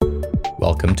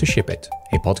Welcome to Ship It,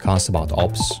 a podcast about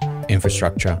ops,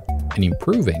 infrastructure, and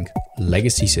improving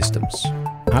legacy systems.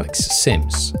 Alex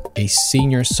Sims, a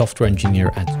senior software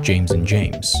engineer at James &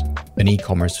 James, an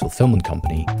e-commerce fulfillment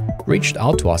company, reached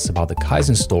out to us about the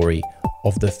Kaizen story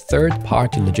of the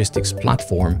third-party logistics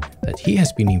platform that he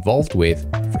has been involved with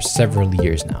for several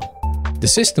years now. The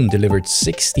system delivered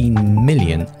 16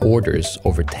 million orders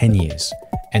over 10 years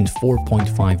and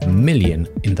 4.5 million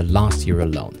in the last year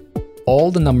alone.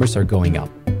 All the numbers are going up,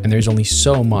 and there's only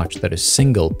so much that a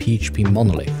single PHP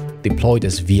monolith deployed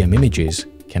as VM images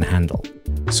can handle.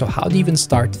 So how do you even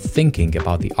start thinking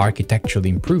about the architectural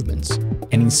improvements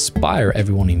and inspire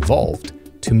everyone involved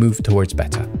to move towards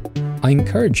better? I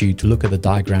encourage you to look at the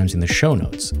diagrams in the show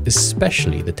notes,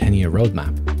 especially the 10-year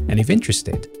roadmap, and if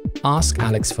interested, ask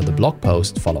Alex for the blog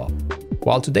post follow-up.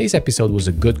 While today's episode was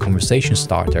a good conversation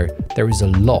starter, there is a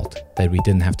lot that we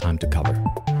didn't have time to cover.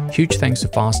 Huge thanks to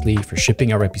Fastly for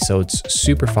shipping our episodes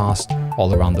super fast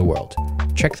all around the world.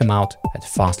 Check them out at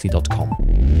fastly.com.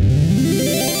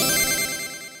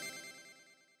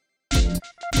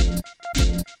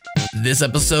 This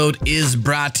episode is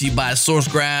brought to you by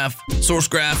SourceGraph.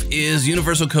 SourceGraph is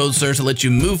universal code search to let you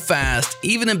move fast,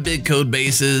 even in big code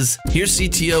bases. Here's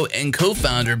CTO and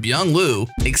co-founder Byung Lu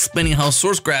explaining how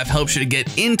SourceGraph helps you to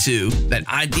get into that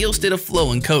ideal state of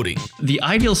flow in coding. The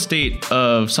ideal state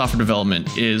of software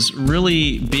development is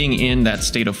really being in that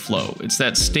state of flow. It's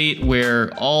that state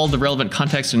where all the relevant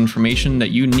context and information that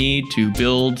you need to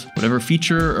build whatever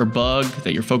feature or bug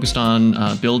that you're focused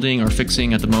on building or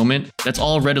fixing at the moment, that's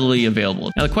all readily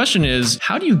available. Now the question is,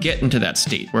 how do you get into that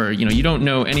state where you don't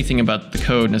know anything about the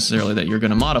code necessarily that you're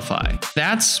going to modify?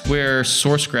 That's where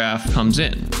SourceGraph comes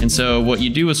in. And so what you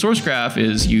do with SourceGraph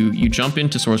is you jump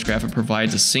into SourceGraph. It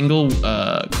provides a single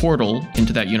portal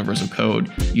into that universal code.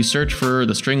 You search for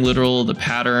the string literal, the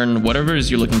pattern, whatever it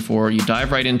is you're looking for. You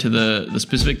dive right into the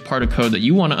specific part of code that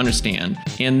you want to understand.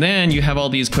 And then you have all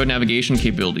these code navigation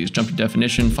capabilities, jump to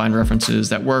definition, find references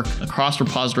that work across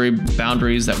repository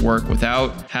boundaries, that work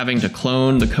without having to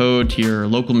clone the code to your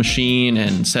local machine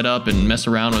and set up and mess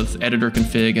around with editor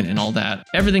config and all that.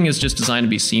 Everything is just designed to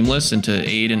be seamless and to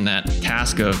aid in that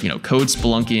task of code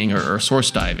spelunking or source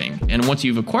diving. And once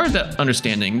you've acquired that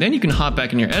understanding, then you can hop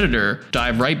back in your editor,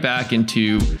 dive right back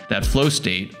into that flow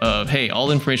state of, hey, all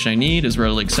the information I need is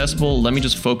readily accessible. Let me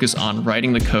just focus on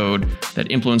writing the code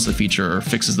that implements the feature or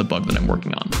fixes the bug that I'm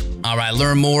working on. All right,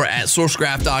 learn more at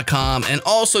sourcegraph.com and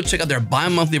also check out their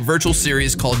bi-monthly virtual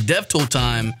series called DevTool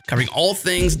Time, covering all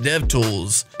things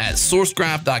DevTools at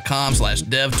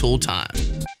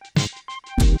sourcegraph.com/DevToolTime.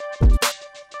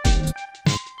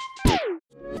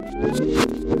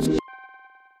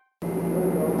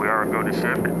 We are going to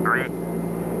ship in 3, 2,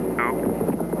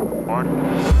 1.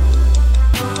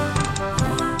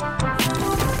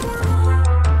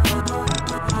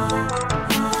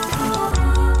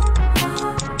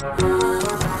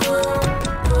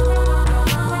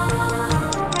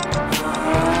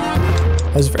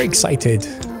 I was very excited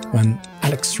when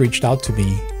Alex reached out to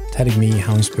me, telling me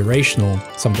how inspirational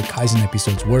some of the Kaizen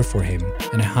episodes were for him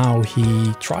and how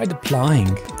he tried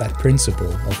applying that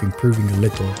principle of improving a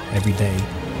little every day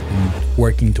and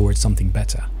working towards something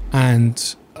better.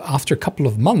 And after a couple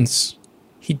of months,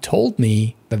 he told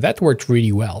me that worked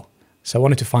really well. So I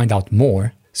wanted to find out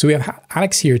more. So we have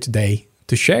Alex here today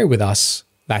to share with us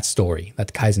that story,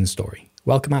 that Kaizen story.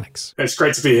 Welcome, Alex. It's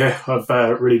great to be here. I've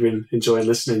really been enjoying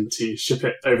listening to Ship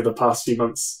It over the past few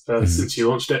months since you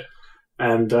launched it.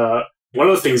 And one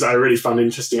of the things that I really found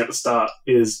interesting at the start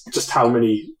is just how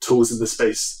many tools in the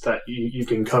space that you've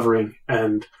been covering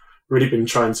and really been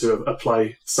trying to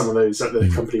apply some of those at the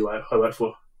company where I work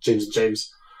for, James & James.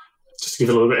 Just to give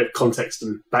a little bit of context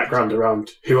and background around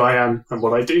who I am and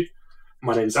what I do.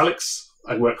 My name's Alex.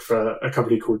 I work for a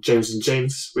company called James &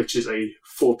 James, which is a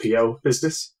 4PL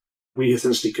business. We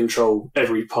essentially control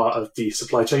every part of the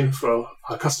supply chain for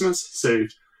our customers. So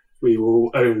we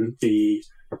will own the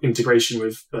integration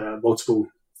with multiple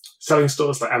selling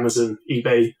stores like Amazon,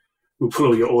 eBay. We'll pull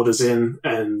all your orders in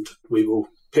and we will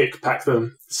pick, pack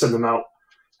them, send them out,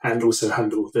 and also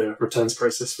handle the returns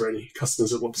process for any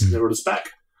customers that want to send their orders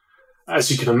back.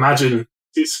 As you can imagine,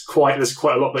 there's quite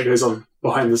a lot that goes on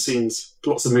behind the scenes,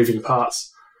 lots of moving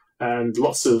parts and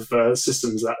lots of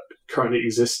systems that currently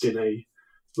exist in a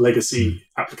legacy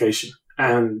application.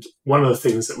 And one of the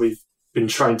things that we've been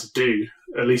trying to do,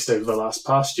 at least over the last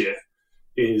past year,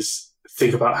 is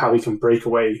think about how we can break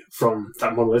away from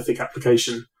that monolithic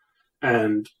application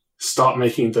and start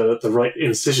making the right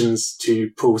incisions to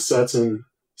pull certain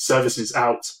services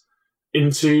out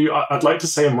into, I'd like to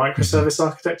say, a microservice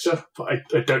architecture, but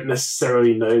I don't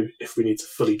necessarily know if we need to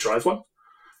fully drive one.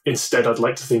 Instead, I'd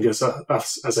like to think of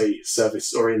us as a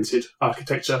service-oriented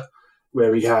architecture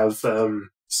where we have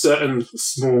certain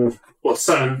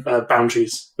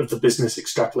boundaries of the business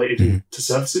extrapolated to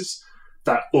services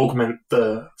that augment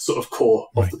the sort of core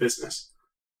of the business.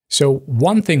 So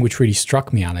one thing which really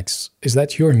struck me, Alex, is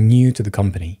that you're new to the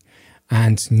company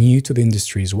and new to the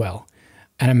industry as well.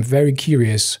 And I'm very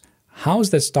curious, how's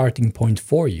that starting point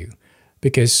for you?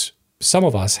 Because some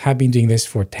of us have been doing this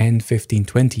for 10, 15,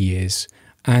 20 years,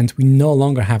 and we no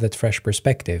longer have that fresh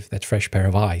perspective, that fresh pair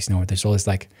of eyes. You know, there's always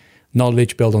like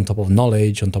knowledge built on top of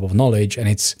knowledge, and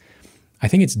I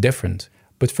think it's different.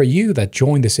 But for you that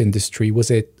joined this industry,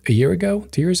 was it a year ago,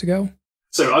 2 years ago?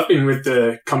 So I've been with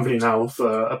the company now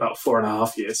for about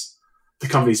 4.5 years. The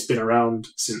company's been around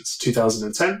since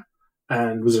 2010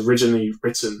 and was originally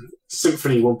written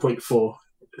Symfony 1.4,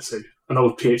 so an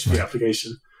old PHP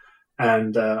application.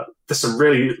 And there's some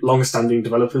really long-standing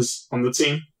developers on the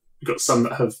team. We've got some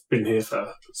that have been here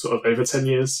for sort of over 10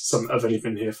 years, some that have only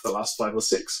been here for the last 5 or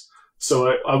 6.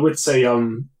 So I would say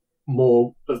I'm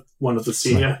more of one of the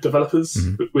senior developers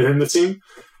within the team.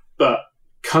 But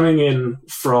coming in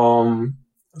from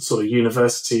sort of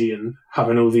university and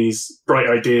having all these bright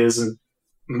ideas, and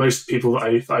most people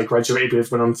that I graduated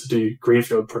with went on to do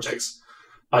greenfield projects,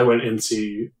 I went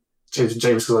into James &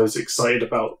 James because I was excited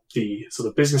about the sort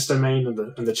of business domain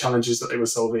and the challenges that they were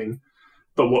solving.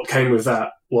 But what came with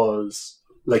that was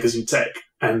legacy tech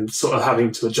and sort of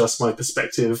having to adjust my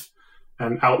perspective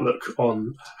and outlook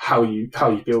on how you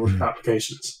build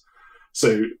applications.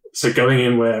 So going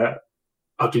in where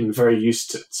I've been very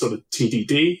used to sort of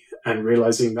TDD and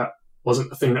realizing that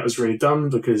wasn't a thing that was really done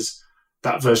because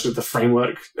that version of the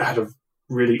framework had a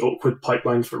really awkward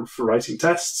pipeline for writing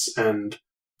tests, and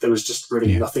there was just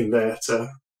really nothing there to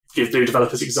give new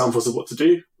developers examples of what to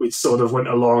do. We sort of went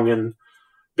along and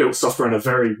built software in a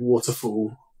very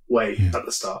waterfall way at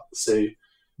the start. So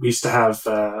we used to have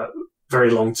very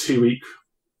long 2-week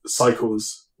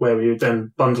cycles where we would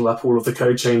then bundle up all of the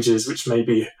code changes, which may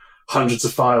be hundreds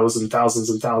of files and thousands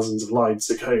of lines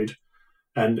of code.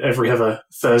 And every other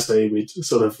Thursday, we'd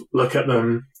sort of look at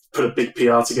them, put a big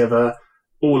PR together.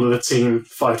 All of the team,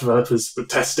 5 developers, would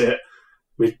test it.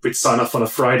 We'd sign off on a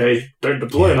Friday. Don't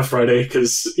deploy on a Friday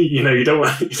because you don't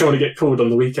want to get called on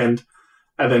the weekend.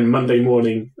 And then Monday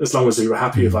morning, as long as we were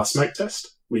happy with our smoke test,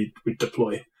 we'd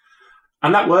deploy.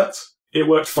 And that worked. It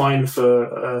worked fine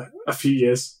for a few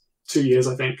years, 2 years,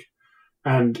 I think.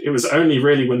 And it was only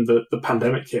really when the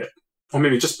pandemic hit, or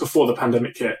maybe just before the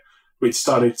pandemic hit, we'd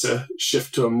started to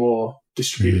shift to a more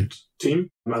distributed team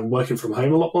and working from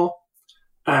home a lot more.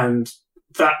 And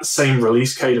that same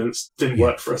release cadence didn't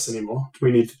work for us anymore.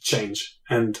 We needed to change.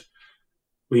 And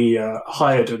we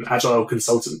hired an agile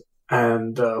consultant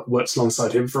and worked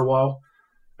alongside him for a while.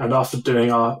 And after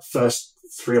doing our first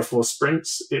 3 or 4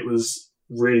 sprints, it was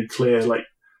really clear, like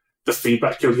the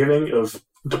feedback you're giving of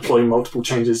deploying multiple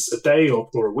changes a day or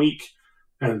a week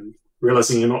and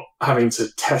realizing you're not having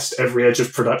to test every edge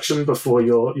of production before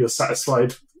you're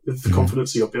satisfied with the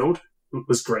confidence of your build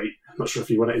was great. I'm not sure if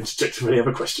you want to interject with any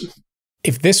other question.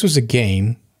 If this was a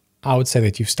game, I would say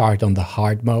that you started on the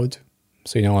hard mode.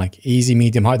 So, like easy,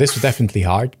 medium, hard. This was definitely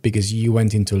hard because you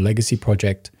went into a legacy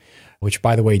project, which,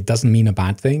 by the way, doesn't mean a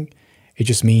bad thing. It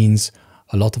just means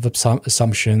a lot of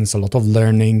assumptions, a lot of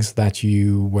learnings that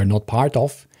you were not part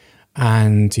of.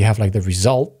 And you have like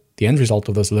the end result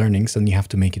of those learnings, and you have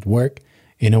to make it work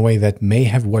in a way that may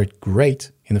have worked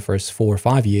great in the first 4 or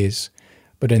 5 years,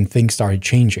 but then things started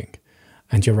changing.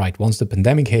 And you're right, once the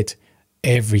pandemic hit,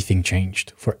 everything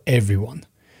changed for everyone.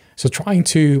 So trying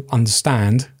to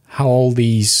understand how all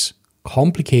these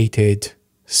complicated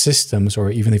systems,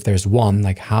 or even if there's one,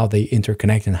 like how they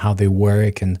interconnect and how they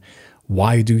work and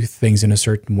why you do things in a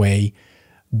certain way,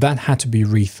 that had to be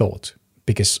rethought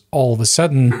because all of a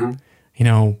sudden,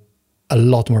 a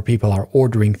lot more people are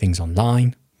ordering things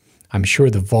online. I'm sure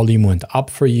the volume went up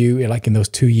for you like in those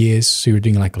 2 years. So you're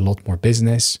doing like a lot more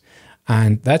business.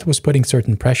 And that was putting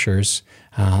certain pressures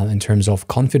in terms of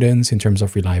confidence, in terms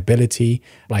of reliability.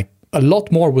 Like a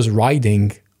lot more was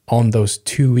riding on those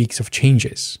 2 weeks of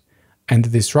changes. And the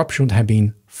disruption would have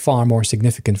been far more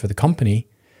significant for the company.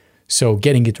 So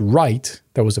getting it right,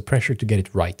 there was a pressure to get it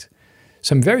right.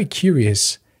 So I'm very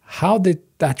curious, how did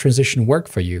that transition work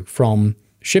for you from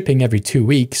shipping every 2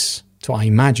 weeks to, I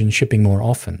imagine, shipping more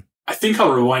often? I think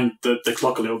I'll rewind the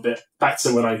clock a little bit back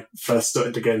to when I first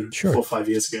started again 4 or 5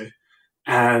 years ago.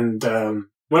 And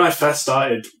when I first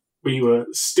started, we were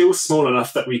still small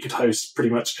enough that we could host pretty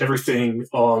much everything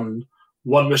on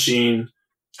one machine.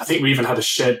 I think we even had a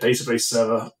shared database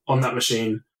server on that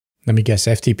machine. Let me guess,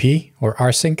 FTP or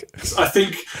rsync? I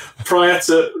think prior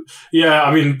to,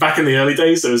 back in the early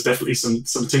days, there was definitely some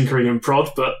tinkering in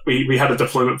prod, but we had a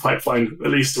deployment pipeline,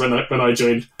 at least when I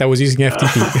joined. That was using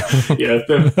FTP.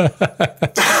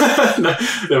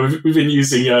 We've been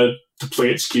using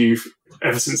Deploy HQ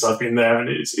ever since I've been there, and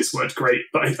it's worked great.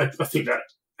 But I think that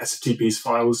SFTP's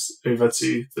files over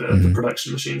to the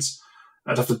production machines.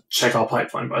 I'd have to check our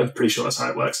pipeline, but I'm pretty sure that's how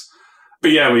it works.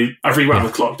 But I rewound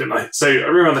the clock, didn't I? So I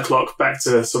rewound the clock back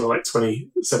to sort of like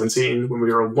 2017 when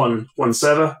we were on one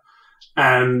server.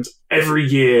 And every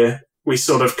year we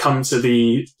sort of come to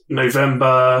the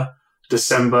November,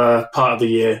 December part of the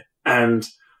year, and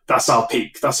that's our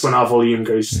peak. That's when our volume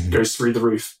goes through the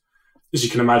roof. As you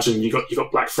can imagine, you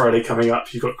got Black Friday coming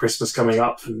up, you've got Christmas coming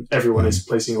up, and everyone is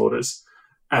placing orders.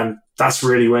 And that's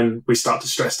really when we start to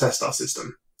stress test our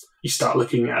system. You start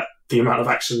looking at the amount of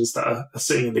actions that are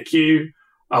sitting in the queue.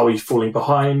 Are we falling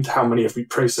behind? How many have we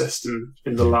processed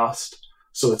in the last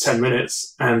sort of 10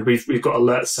 minutes? And we've got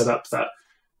alerts set up that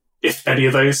if any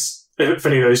of those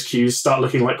queues start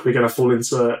looking like we're going to fall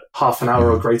into a half an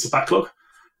hour or greater backlog,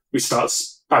 we start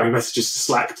spamming messages to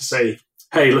Slack to say,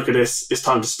 hey, look at this. It's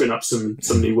time to spin up some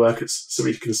new workers so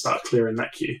we can start clearing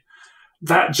that queue.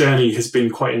 That journey has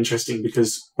been quite interesting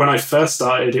because when I first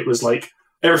started, it was like,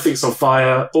 everything's on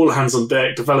fire, all hands on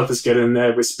deck, developers get in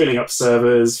there, we're spinning up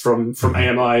servers from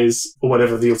AMIs or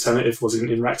whatever the alternative was in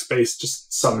Rackspace,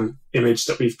 just some image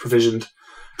that we've provisioned,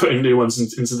 putting new ones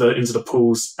into the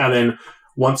pools. And then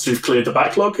once we've cleared the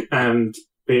backlog and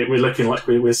we're looking like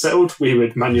we're settled, we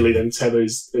would manually then tear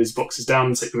those boxes down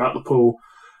and take them out of the pool.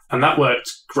 And that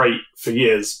worked great for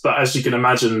years. But as you can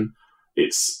imagine,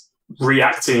 it's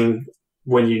reacting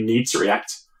when you need to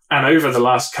react. And over the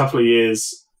last couple of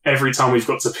years, every time we've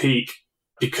got to peak,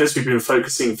 because we've been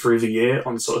focusing through the year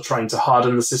on sort of trying to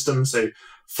harden the system, so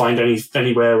find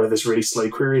anywhere where there's really slow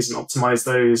queries and optimize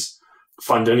those,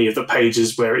 find any of the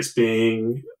pages where it's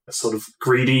being sort of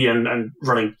greedy and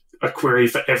running a query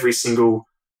for every single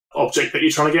object that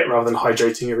you're trying to get rather than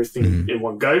hydrating everything in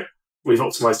one go. We've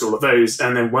optimized all of those.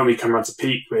 And then when we come around to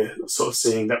peak, we're sort of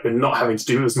seeing that we're not having to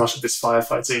do as much of this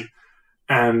firefighting.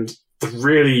 And the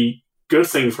really good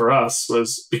thing for us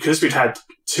was because we'd had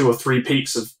 2 or 3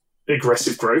 peaks of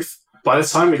aggressive growth, by the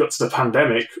time we got to the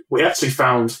pandemic, we actually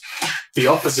found the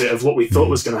opposite of what we thought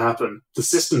was going to happen. The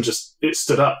system it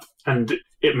stood up and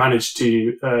it managed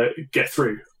to get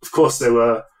through. Of course, there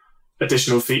were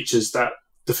additional features that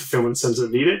the fulfillment center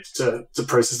needed to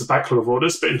process the backlog of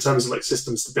orders, but in terms of like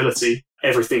system stability,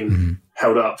 everything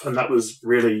held up. And that was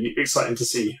really exciting to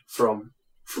see from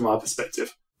our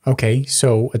perspective. Okay,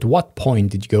 so at what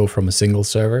point did you go from a single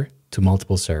server to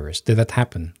multiple servers? Did that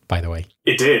happen, by the way?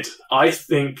 It did. I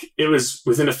think it was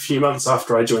within a few months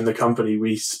after I joined the company,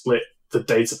 we split the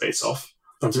database off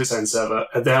onto its own server.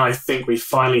 And then I think we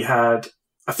finally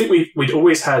we'd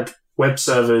always had web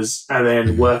servers and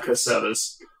then worker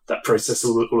servers that process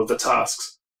all of the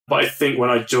tasks. But I think when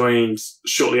I joined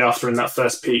shortly after in that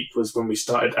first peak was when we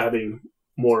started adding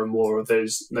more and more of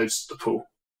those nodes to the pool.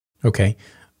 Okay.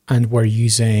 And we're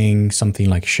using something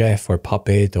like Chef or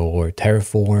Puppet or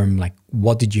Terraform. Like,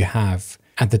 what did you have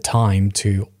at the time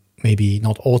to maybe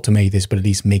not automate this, but at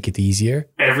least make it easier?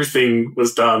 Everything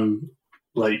was done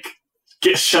like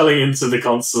shelling into the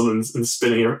console and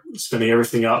spinning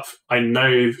everything up. I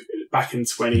know back in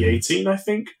 2018, I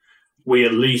think, we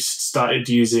at least started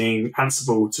using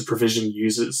Ansible to provision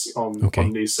users on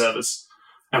new servers.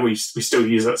 And we still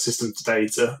use that system today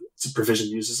to provision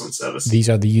users on servers. These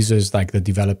are the users like the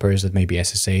developers that maybe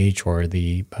SSH or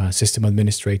the system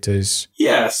administrators?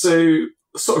 Yeah, so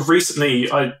sort of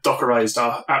recently I Dockerized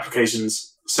our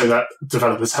applications so that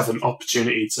developers have an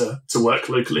opportunity to work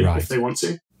locally if they want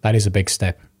to. That is a big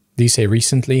step. Do you say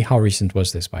recently? How recent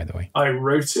was this, by the way? I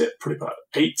wrote it probably about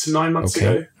 8 to 9 months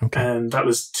ago. Okay. And that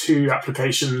was 2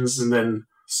 applications and then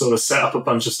sort of set up a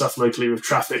bunch of stuff locally with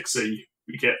traffic. So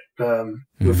you get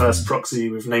reverse proxy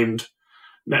with named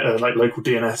like local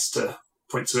DNS to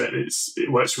point to it.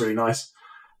 It works really nice.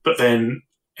 But then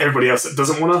everybody else that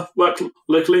doesn't want to work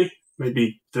locally,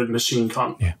 maybe the machine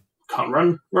can't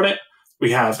run it.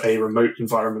 We have a remote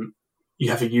environment. You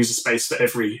have a user space for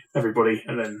everybody,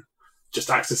 and then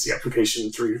just access the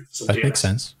application through some DNS. That makes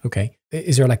sense. Okay.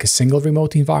 Is there like a single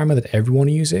remote environment that everyone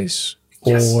uses?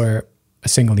 Yes. Or a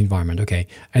single environment? Okay.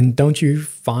 And don't you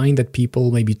find that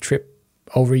people maybe trip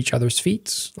over each other's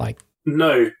feet?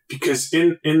 No, because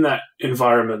in that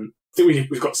environment, I think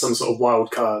we've got some sort of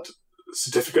wildcard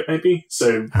certificate maybe.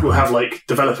 So we'll have like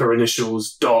developer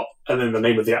initials and then the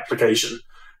name of the application.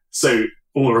 So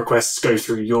all requests go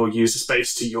through your user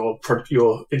space to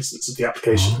your instance of the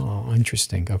application. Oh,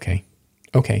 interesting. Okay.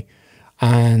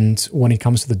 And when it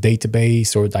comes to the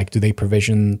database, or like, do they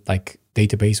provision like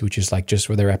database, which is like just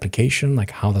for their application? Like,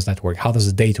 how does that work? How does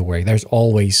the data work? There's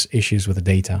always issues with the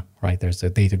data, right? There's the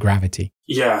data gravity.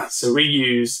 Yeah. So we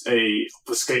use a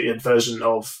obfuscated version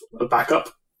of a backup,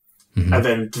 and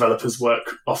then developers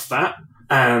work off that.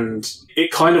 And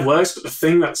it kind of works. But the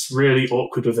thing that's really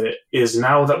awkward with it is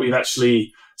now that we've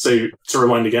actually, so to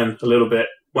rewind again a little bit,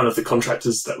 one of the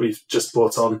contractors that we've just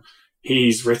brought on,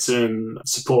 he's written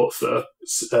support for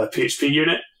a PHP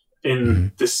unit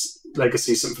in this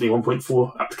legacy Symfony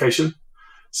 1.4 application.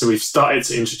 So we've started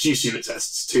to introduce unit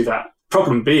tests to that.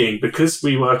 Problem being, because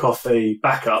we work off a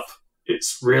backup,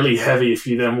 it's really heavy if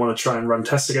you then want to try and run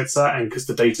tests against that. And because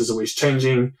the data is always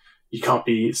changing, you can't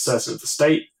be certain of the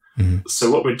state. So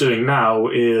what we're doing now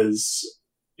is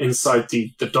inside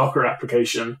the Docker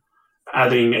application,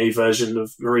 adding a version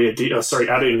of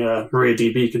adding a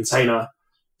MariaDB container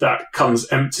that comes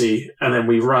empty, and then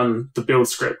we run the build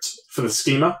script for the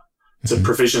schema to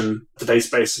provision the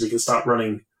database so we can start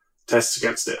running tests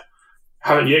against it.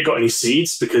 Haven't yet got any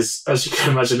seeds because, as you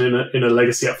can imagine, in a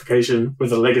legacy application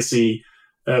with a legacy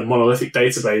monolithic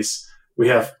database, we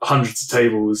have hundreds of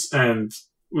tables and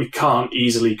we can't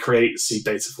easily create seed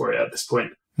data for it at this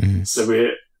point. So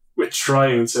we're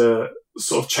trying to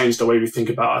sort of change the way we think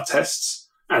about our tests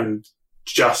and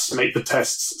just make the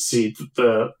tests see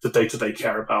the data they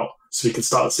care about, so we can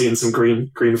start seeing some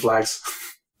green flags.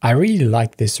 I really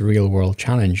like this real world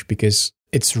challenge because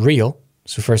it's real.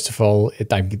 So first of all,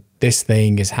 this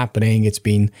thing is happening. It's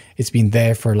been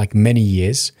there for like many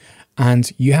years,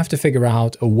 and you have to figure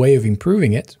out a way of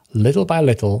improving it little by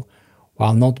little,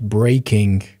 while not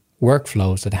breaking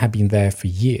workflows that have been there for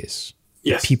years.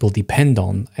 Yes. That people depend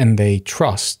on and they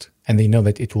trust and they know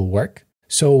that it will work.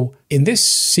 So in this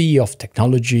sea of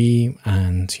technology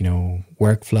and,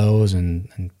 workflows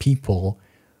and people,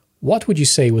 what would you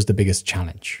say was the biggest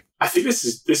challenge? I think this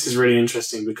is really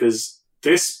interesting because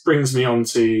this brings me on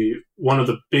to one of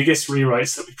the biggest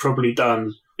rewrites that we've probably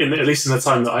done, at least in the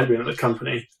time that I've been at the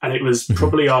company. And it was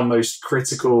probably our most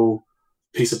critical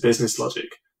piece of business logic.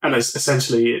 And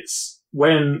essentially, it's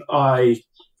when I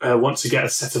want to get a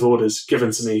set of orders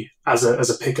given to me as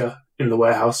a picker in the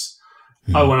warehouse,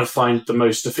 I want to find the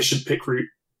most efficient pick route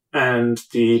and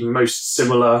the most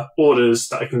similar orders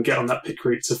that I can get on that pick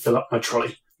route to fill up my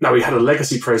trolley. Now, we had a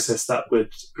legacy process that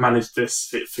would manage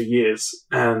this for years,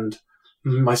 and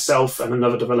myself and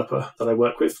another developer that I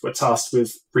work with were tasked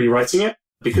with rewriting it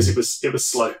because it was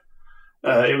slow.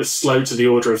 It was slow to the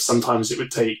order of sometimes it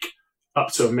would take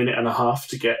up to a minute and a half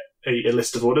to get a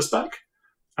list of orders back.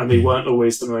 And they weren't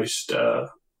always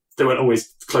they weren't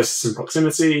always closest in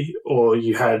proximity, or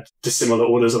you had dissimilar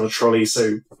orders on a trolley.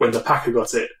 So when the packer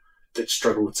got it, they'd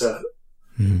struggle to,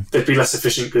 they'd be less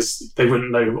efficient because they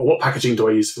wouldn't know, what packaging do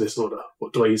I use for this order?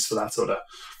 What do I use for that order?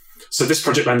 So this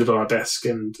project landed on our desk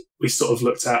and we sort of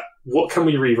looked at what can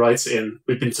we rewrite it in?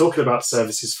 We've been talking about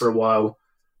services for a while.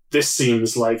 This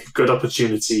seems like a good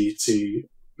opportunity to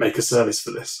make a service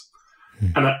for this.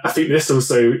 And I think this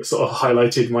also sort of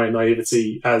highlighted my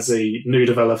naivety as a new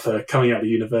developer coming out of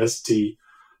university.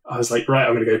 I was like, right,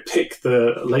 I'm going to go pick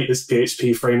the latest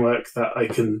PHP framework that I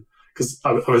can, because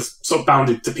I was sort of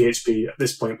bounded to PHP. At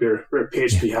this point, we're a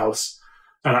PHP house.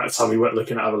 And at the time, we weren't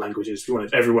looking at other languages. We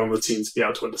wanted everyone on the team to be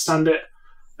able to understand it.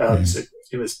 So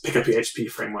it was pick a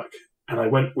PHP framework. And I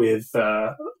went with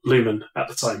Lumen at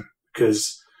the time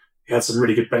because it had some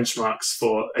really good benchmarks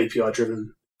for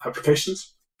API-driven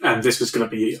applications. And this was going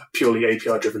to be a purely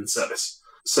API-driven service.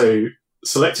 So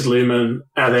selected Lumen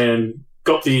and then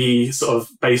got the sort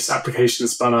of base application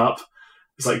spun up.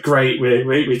 It's like, great,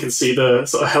 we can see the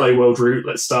sort of hello world route.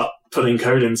 Let's start putting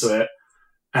code into it.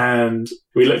 And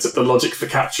we looked at the logic for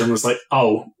capture and was like,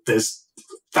 oh, there's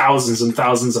thousands and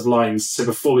thousands of lines. So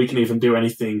before we can even do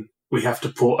anything, we have to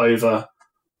port over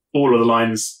all of the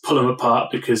lines, pull them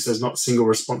apart because there's not single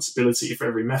responsibility for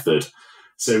every method.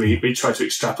 So we try to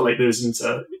extrapolate those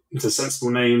into sensible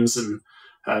names and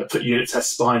put unit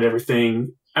tests behind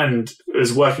everything. And it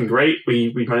was working great.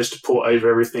 We managed to port over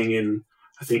everything in,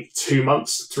 I think, 3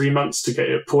 months to get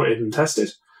it ported and tested.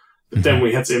 But then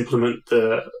we had to implement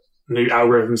the new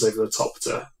algorithms over the top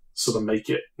to sort of make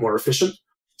it more efficient.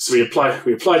 So we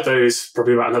applied those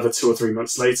probably about another 2 or 3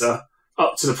 months later,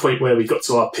 up to the point where we got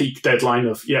to our peak deadline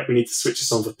of, we need to switch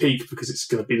this on for peak because it's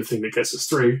going to be the thing that gets us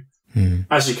through.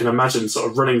 As you can imagine, sort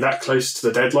of running that close to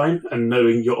the deadline and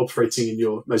knowing you're operating in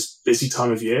your most busy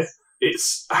time of year,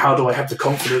 it's how do I have the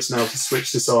confidence now to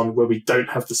switch this on where we don't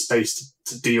have the space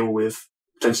to deal with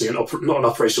potentially not an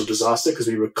operational disaster because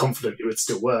we were confident it would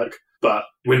still work, but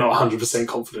we're not 100%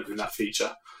 confident in that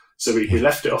feature. So we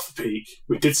left it off the peak.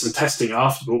 We did some testing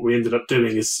after, but what we ended up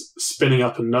doing is spinning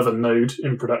up another node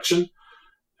in production.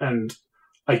 And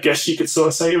I guess you could sort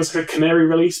of say it was like a canary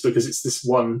release because it's this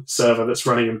one server that's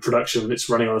running in production and it's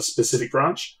running on a specific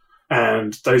branch.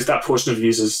 And that portion of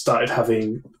users started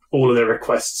having all of their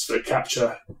requests for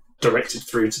capture directed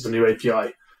through to the new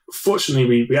API. Fortunately,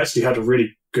 we actually had a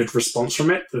really good response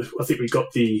from it. I think we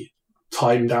got the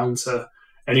time down to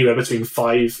anywhere between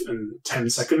 5 and 10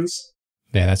 seconds.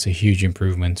 Yeah, that's a huge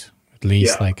improvement. At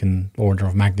least like an order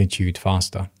of magnitude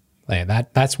faster. Yeah,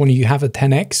 that's when you have a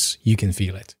 10x, you can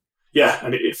feel it. Yeah,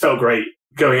 and it felt great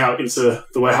going out into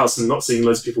the warehouse and not seeing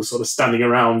loads of people sort of standing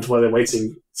around while they're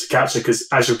waiting to capture, because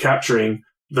as you're capturing,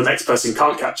 the next person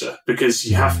can't capture because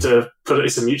you have to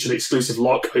it's a mutually exclusive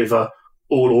lock over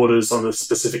all orders on a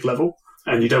specific level,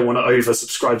 and you don't want to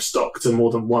oversubscribe stock to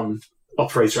more than one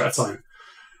operator at a time.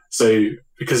 So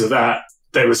because of that,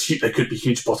 there could be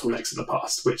huge bottlenecks in the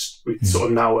past, which we sort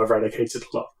of now eradicated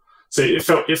a lot. So it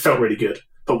felt really good.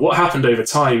 But what happened over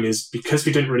time is because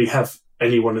we didn't really have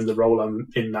anyone in the role I'm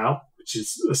in now, which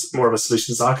is more of a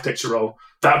solutions architecture role,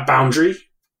 that boundary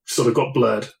sort of got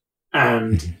blurred.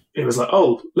 And it was like,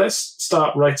 oh, let's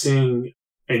start writing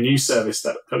a new service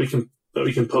that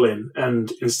we can pull in.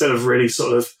 And instead of really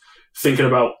sort of thinking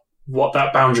about what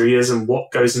that boundary is and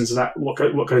what goes into that,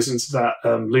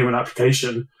 Lumen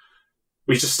application,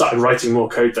 we just started writing more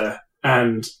code there.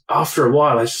 And after a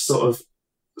while, I just sort of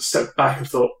stepped back and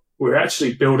thought, we're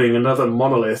actually building another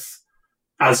monolith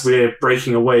as we're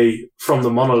breaking away from the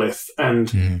monolith.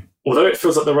 And although it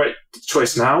feels like the right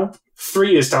choice now,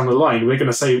 3 years down the line, we're going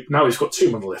to say, now we've got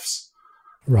 2 monoliths.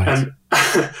 Right. And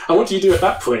what do you do at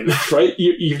that point, right?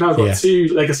 You've now got 2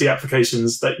 legacy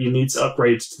applications that you need to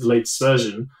upgrade to the latest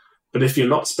version. But if you're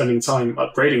not spending time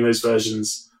upgrading those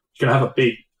versions, you're going to have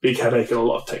a big headache and a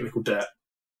lot of technical debt.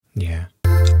 Yeah.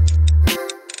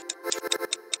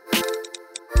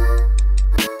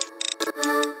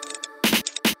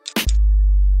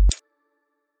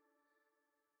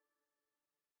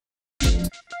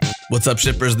 What's up,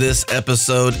 shippers? This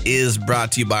episode is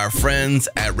brought to you by our friends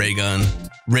at Raygun.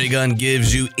 Raygun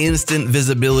gives you instant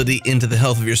visibility into the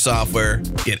health of your software.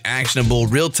 Get actionable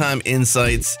real-time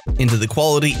insights into the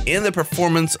quality and the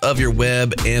performance of your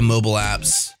web and mobile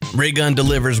apps. Raygun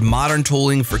delivers modern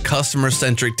tooling for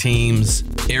customer-centric teams,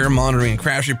 error monitoring and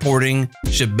crash reporting,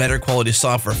 ship better quality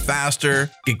software faster,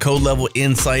 get code-level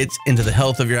insights into the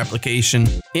health of your application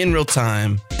in real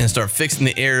time, and start fixing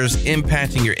the errors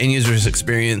impacting your end user's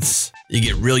experience. You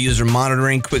get real user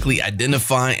monitoring, quickly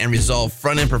identify and resolve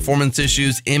front-end performance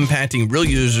issues impacting real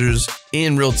users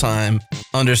in real time,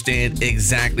 understand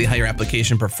exactly how your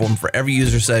application performed for every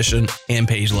user session and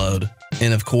page load.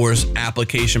 And of course,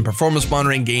 application performance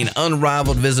monitoring gain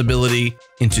unrivaled visibility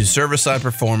into server-side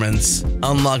performance,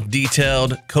 unlock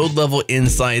detailed code-level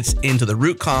insights into the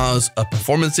root cause of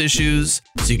performance issues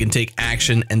so you can take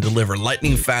action and deliver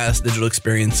lightning-fast digital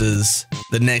experiences.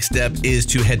 The next step is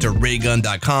to head to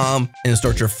raygun.com and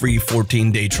start your free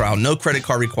 14-day trial, no credit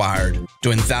card required.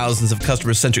 Join thousands of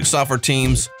customer-centric software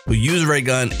teams who use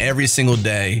Raygun every single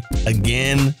day.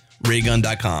 Again,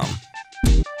 raygun.com.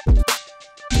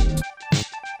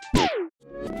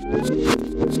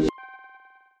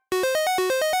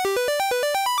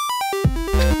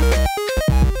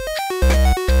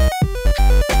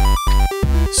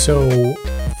 So,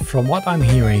 from what I'm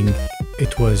hearing,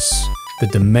 it was the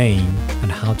domain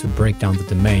and how to break down the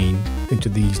domain into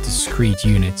these discrete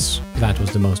units that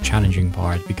was the most challenging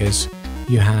part, because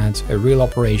you had a real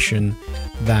operation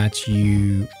that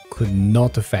you could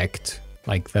not affect.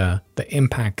 Like the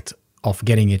impact of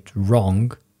getting it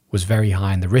wrong was very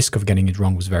high and the risk of getting it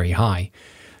wrong was very high.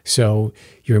 So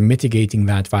you're mitigating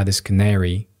that via this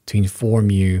canary to inform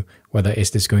you whether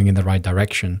is this going in the right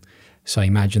direction. So I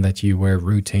imagine that you were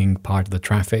routing part of the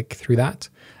traffic through that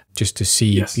just to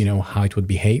see, how it would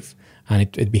behave.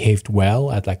 And it behaved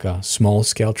well at like a small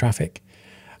scale traffic.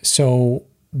 So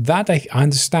that I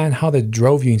understand how that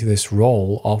drove you into this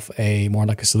role of a more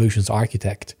like a solutions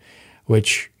architect,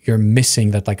 which you're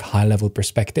missing that like high level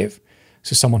perspective.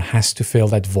 So someone has to fill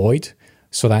that void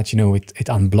so that, it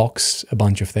unblocks a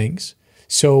bunch of things.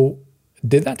 So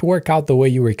did that work out the way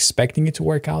you were expecting it to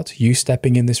work out? You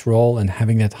stepping in this role and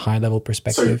having that high level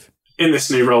perspective? So in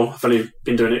this new role, I've only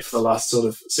been doing it for the last sort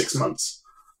of 6 months.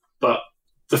 But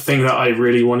the thing that I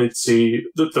really wanted to,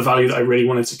 the value that I really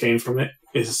wanted to gain from it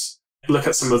is look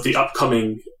at some of the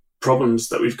upcoming problems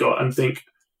that we've got and think,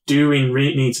 do we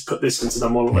really need to put this into the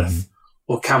monolith?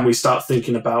 Or can we start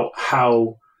thinking about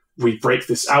how we break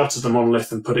this out of the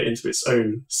monolith and put it into its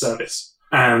own service?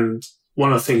 And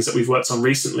one of the things that we've worked on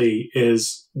recently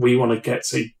is we want to get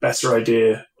a better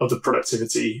idea of the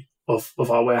productivity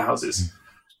of our warehouses.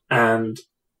 And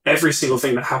every single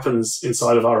thing that happens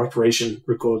inside of our operation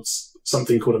records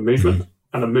something called a movement.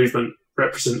 And a movement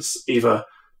represents either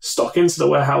stock into the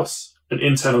warehouse, an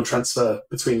internal transfer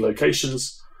between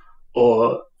locations,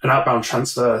 or an outbound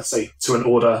transfer, say, to an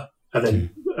order and then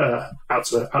out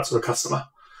to a customer.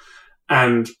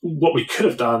 And what we could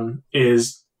have done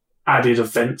is added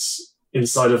events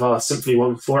inside of our Symphony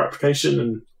 1.4 application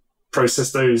and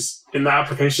processed those in that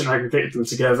application, aggregated them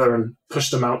together and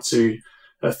pushed them out to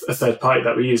a third party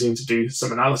that we're using to do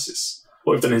some analysis.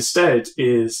 What we've done instead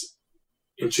is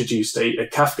introduced a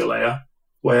Kafka layer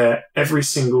where every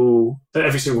single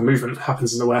movement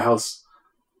happens in the warehouse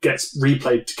gets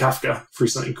replayed to Kafka through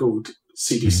something called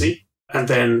CDC. And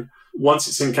then once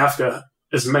it's in Kafka,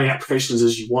 as many applications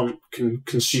as you want can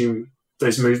consume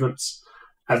those movements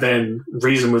and then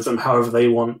reason with them however they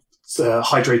want, to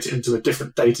hydrate it into a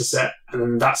different data set. And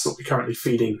then that's what we're currently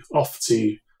feeding off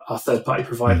to our third-party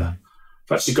provider.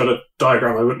 I've actually got a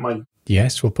diagram I wouldn't mind.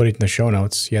 Yes, we'll put it in the show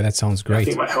notes. Yeah, that sounds great. I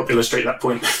think it might help illustrate that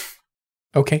point.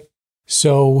 Okay.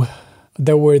 So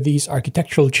there were these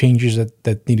architectural changes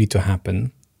that needed to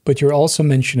happen, but you're also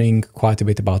mentioning quite a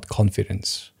bit about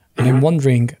confidence. And I'm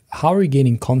wondering, how are you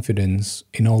gaining confidence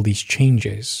in all these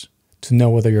changes to know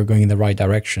whether you're going in the right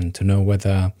direction, to know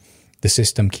whether the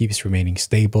system keeps remaining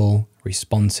stable,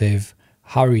 responsive?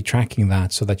 How are you tracking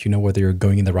that so that you know whether you're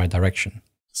going in the right direction?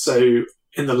 So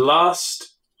in the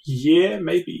last year,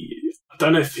 maybe, I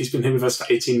don't know if he's been here with us for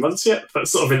 18 months yet, but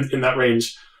sort of in that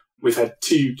range, we've had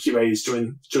 2 QAs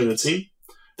join the team.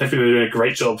 They've been doing a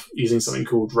great job using something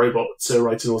called Robot to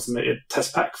write an automated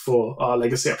test pack for our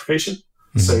legacy application.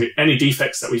 So any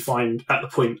defects that we find at the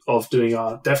point of doing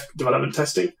our development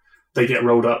testing, they get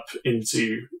rolled up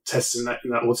into tests in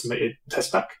that automated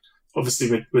test pack.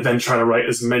 Obviously, we're then trying to write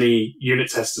as many unit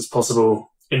tests as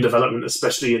possible in development,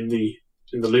 especially in the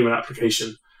Lumen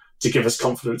application, to give us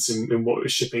confidence in what we're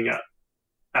shipping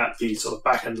at the sort of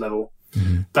back-end level.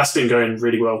 That's been going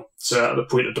really well. So at the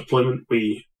point of deployment,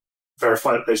 we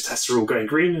verify that those tests are all going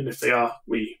green, and if they are,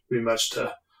 we merge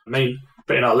to main.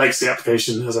 But in our legacy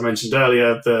application, as I mentioned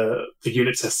earlier, the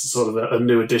unit test is sort of a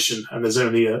new addition, and there's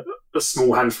only a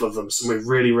small handful of them. So we're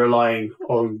really relying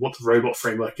on what the robot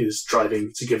framework is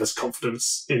driving to give us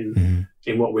confidence in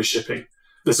what we're shipping.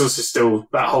 There's also still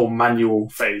that whole manual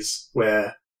phase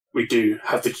where we do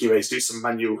have the QAs do some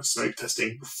manual smoke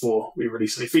testing before we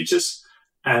release any features.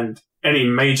 And any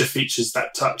major features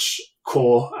that touch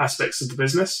core aspects of the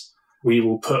business, we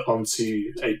will put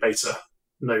onto a beta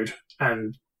node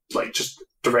and just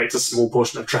direct a small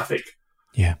portion of traffic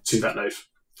to that node.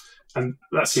 And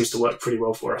that seems to work pretty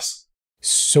well for us.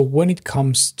 So when it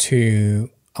comes to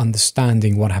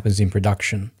understanding what happens in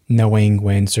production, knowing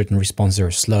when certain responses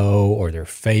are slow or they're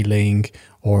failing,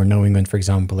 or knowing when, for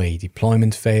example, a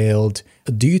deployment failed,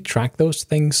 do you track those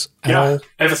things at all?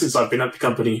 Ever since I've been at the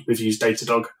company, we've used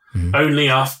Datadog. Only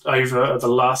over the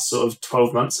last sort of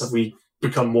 12 months have we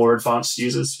become more advanced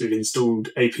users. We've installed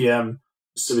APM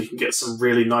so we can get some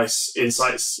really nice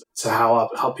insights to how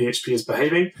PHP is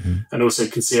behaving, and also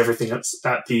can see everything at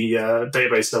the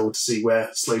database level to see where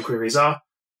slow queries are,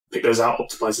 pick those out,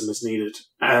 optimize them as needed.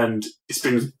 And it's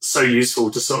been so useful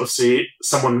to sort of see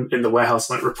someone in the warehouse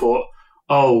might report,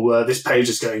 this page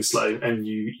is going slow, and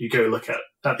you go look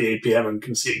at the APM and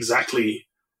can see exactly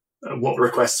what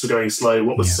requests were going slow,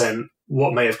 what was sent,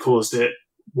 what may have caused it,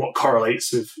 what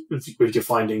correlates with your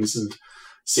findings, and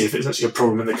see if it's actually a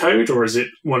problem in the code, or is it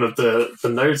one of the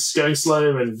nodes going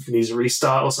slow and needs a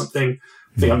restart or something.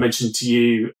 I think I mentioned to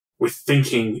you, we're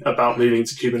thinking about moving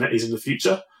to Kubernetes in the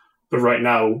future, but right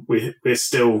now we're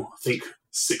still, I think,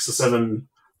 6 or 7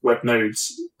 web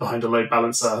nodes behind a load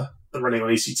balancer running on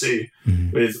EC2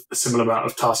 with a similar amount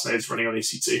of task nodes running on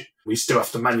EC2. We still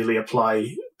have to manually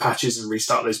apply patches and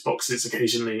restart those boxes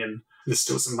occasionally, and there's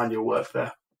still some manual work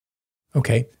there.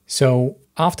 Okay, so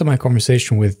after my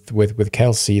conversation with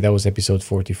Kelsey, that was episode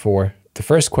 44, the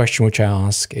first question which I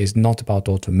ask is not about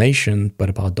automation, but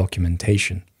about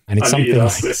documentation. And it's something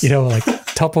like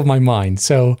top of my mind.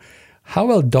 So how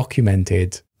well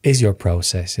documented is your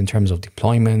process in terms of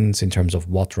deployments, in terms of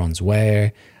what runs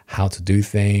where, how to do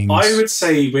things? I would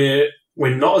say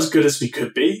we're not as good as we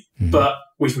could be, but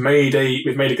we've made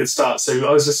a good start. So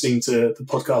I was listening to the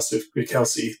podcast with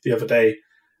Kelsey the other day,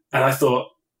 and I thought,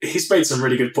 he's made some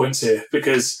really good points here,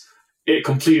 because it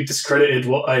completely discredited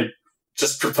what I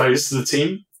just proposed to the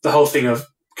team. The whole thing of,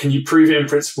 can you prove it in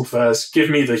principle first? Give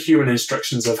me the human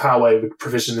instructions of how I would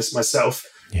provision this myself,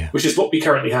 which is what we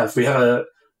currently have. We have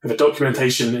a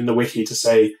documentation in the wiki to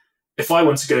say, if I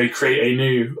want to go create a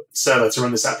new server to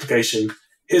run this application,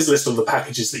 here's a list of the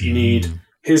packages that you need.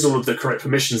 Here's all of the correct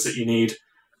permissions that you need.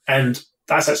 And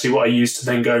that's actually what I used to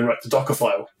then go and write the Docker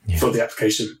file for the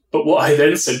application. But what I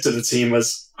then said to the team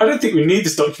was, I don't think we need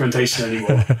this documentation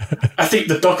anymore. I think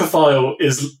the Docker file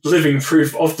is living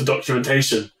proof of the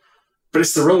documentation, but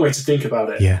it's the wrong way to think about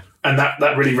it. Yeah. And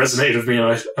that really resonated with me.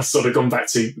 And I've sort of gone back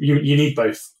to, you need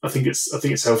both. I think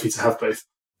it's healthy to have both.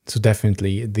 So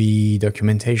definitely the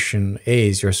documentation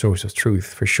is your source of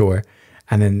truth for sure.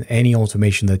 And then any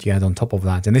automation that you add on top of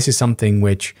that. And this is something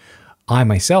which I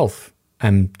myself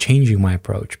am changing my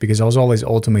approach, because I was always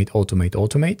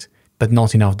automate, but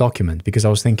not enough document, because I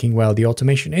was thinking, well, the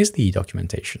automation is the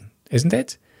documentation, isn't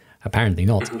it? Apparently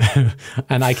not.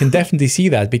 And I can definitely see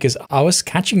that, because I was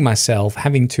catching myself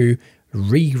having to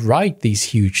rewrite these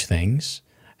huge things,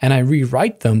 and I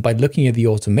rewrite them by looking at the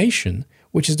automation,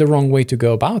 which is the wrong way to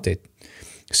go about it.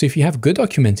 So if you have good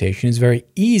documentation, it's very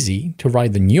easy to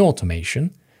write the new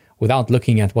automation without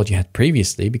looking at what you had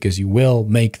previously, because you will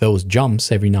make those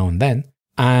jumps every now and then.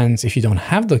 And if you don't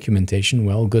have documentation,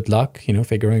 well, good luck,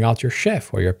 figuring out your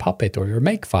chef or your puppet or your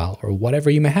makefile or whatever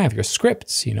you may have, your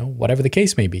scripts, whatever the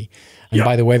case may be. And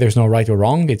by the way, there's no right or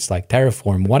wrong. It's like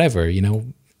Terraform, whatever,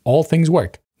 all things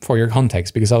work for your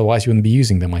context, because otherwise you wouldn't be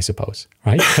using them, I suppose,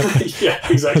 right? Yeah,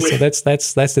 exactly. So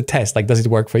that's the test. Like, does it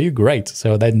work for you? Great.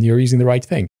 So then you're using the right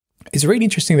thing. It's really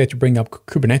interesting that you bring up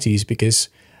Kubernetes, because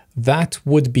that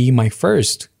would be my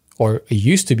first, or it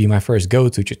used to be my first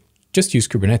go-to, just use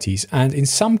Kubernetes. And in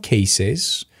some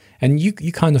cases, and you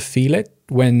kind of feel it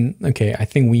when, okay, I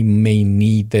think we may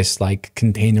need this like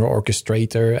container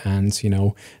orchestrator and,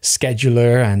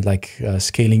 scheduler and like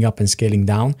scaling up and scaling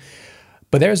down.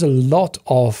 But there's a lot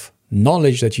of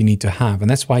knowledge that you need to have. And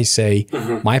that's why I say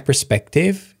my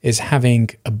perspective is having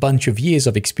a bunch of years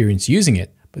of experience using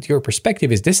it. But your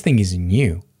perspective is this thing is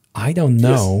new. I don't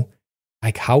know,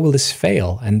 like, how will this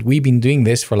fail? And we've been doing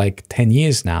this for like 10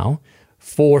 years now,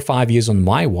 4 or 5 years on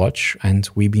my watch, and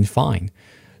we've been fine.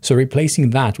 So replacing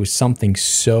that with something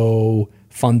so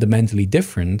fundamentally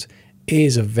different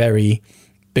is a very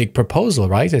big proposal,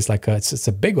 right? It's like it's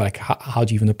a big, like, how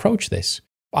do you even approach this?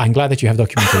 I'm glad that you have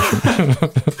documentation.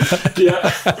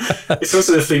 Yeah. It's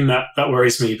also the thing that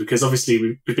worries me, because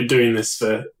obviously we've been doing this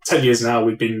for 10 years now.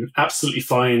 We've been absolutely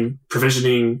fine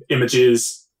provisioning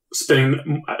images,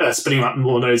 spinning up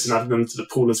more nodes and adding them to the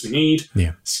pool as we need,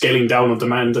 scaling down on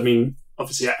demand. I mean,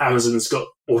 obviously Amazon's got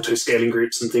auto-scaling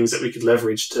groups and things that we could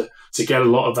leverage to get a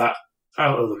lot of that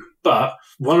out of them. But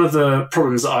one of the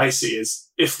problems that I see is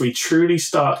if we truly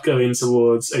start going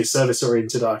towards a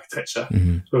service-oriented architecture,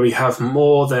 where we have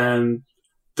more than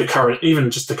the current,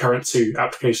 even just the current 2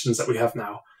 applications that we have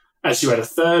now, as you add a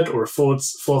third or a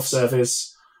fourth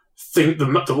service, think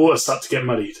the waters start to get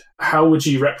muddied. How would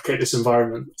you replicate this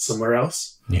environment somewhere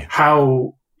else? Yeah.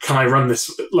 How can I run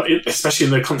this, like, especially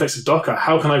in the context of Docker,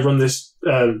 how can I run this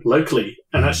locally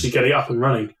and actually get it up and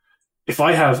running? If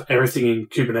I have everything in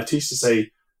Kubernetes to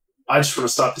say, I just want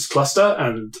to start this cluster,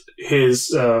 and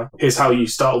here's how you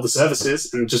start all the services,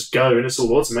 and just go, and it's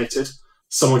all automated.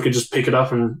 Someone could just pick it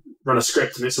up and run a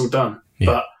script, and it's all done. Yeah.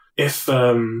 But if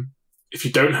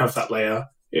you don't have that layer,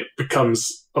 it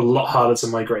becomes a lot harder to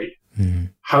migrate.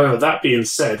 However, that being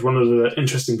said, one of the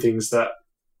interesting things that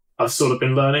I've sort of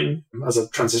been learning as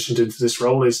I've transitioned into this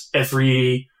role is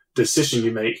every decision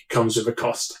you make comes with a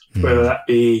cost, whether that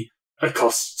be a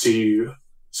cost to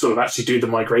sort of actually do the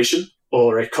migration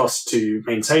or a cost to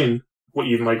maintain what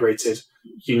you've migrated.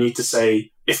 You need to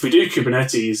say, if we do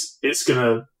Kubernetes, it's going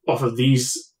to offer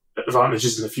these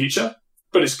advantages in the future,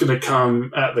 but it's going to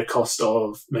come at the cost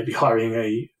of maybe hiring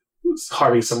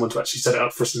someone to actually set it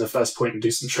up for us in the first point and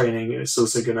do some training. It's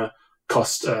also going to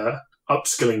cost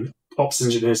upskilling ops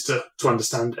engineers to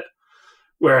understand it.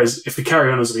 Whereas if we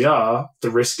carry on as we are,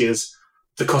 the risk is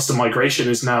the cost of migration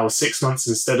is now 6 months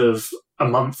instead of a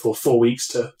month or 4 weeks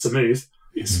to move.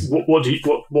 It's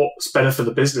what's better for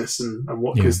the business and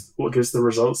what gives the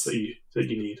results that you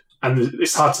need. And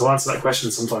it's hard to answer that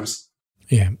question sometimes.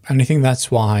 Yeah, and I think that's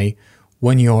why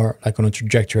when you're like on a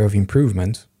trajectory of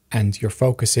improvement and your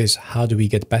focus is how do we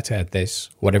get better at this,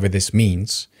 whatever this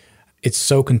means, it's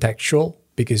so contextual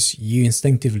because you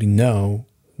instinctively know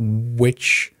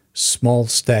which small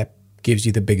step gives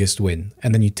you the biggest win.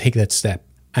 And then you take that step.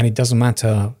 And it doesn't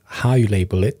matter how you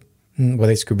label it,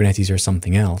 whether it's Kubernetes or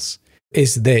something else.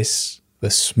 Is this the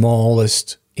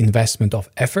smallest investment of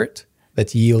effort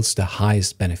that yields the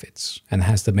highest benefits and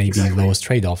has the maybe lowest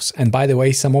trade-offs? And by the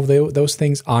way, some of those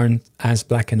things aren't as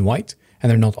black and white and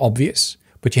they're not obvious,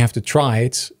 but you have to try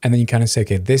it. And then you kind of say,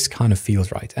 okay, this kind of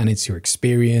feels right. And it's your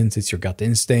experience, it's your gut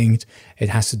instinct. It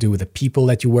has to do with the people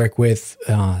that you work with.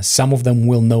 Some of them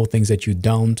will know things that you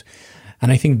don't.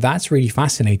 And I think that's really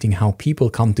fascinating how people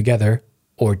come together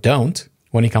or don't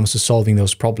when it comes to solving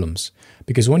those problems.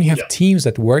 Because when you have teams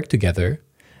that work together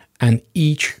and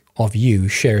each of you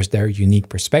shares their unique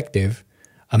perspective,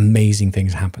 amazing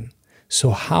things happen.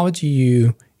 So how do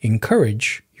you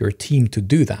encourage your team to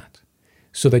do that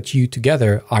so that you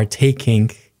together are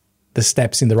taking the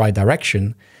steps in the right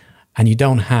direction and you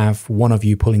don't have one of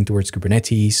you pulling towards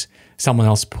Kubernetes, someone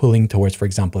else pulling towards, for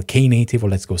example, Knative or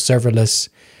let's go serverless,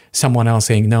 someone else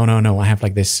saying, no, I have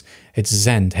like this, it's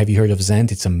Zend. Have you heard of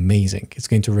Zend? It's amazing. It's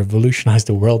going to revolutionize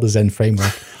the world, the Zend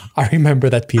framework. I remember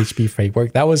that PHP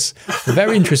framework. That was a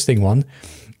very interesting one.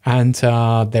 And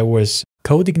there was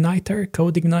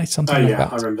CodeIgnite, something like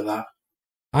that. I remember that.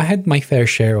 I had my fair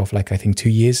share of I think 2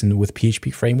 years with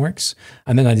PHP frameworks.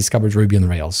 And then I discovered Ruby on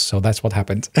Rails. So that's what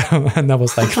happened. And that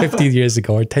was 15 years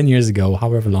ago or 10 years ago,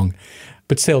 however long.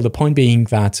 But still, the point being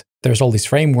that there's all these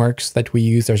frameworks that we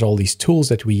use, there's all these tools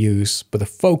that we use, but the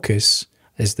focus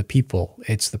is the people,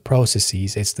 it's the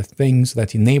processes, it's the things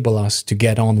that enable us to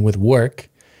get on with work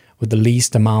with the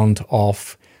least amount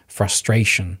of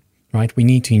frustration, right? We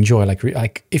need to enjoy,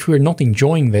 like if we're not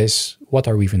enjoying this, what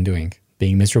are we even doing?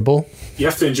 Being miserable? You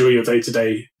have to enjoy your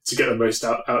day-to-day to get the most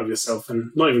out of yourself,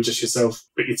 and not even just yourself,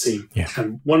 but your team. Yeah.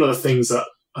 And one of the things that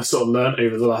I sort of learned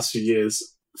over the last few years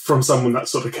from someone that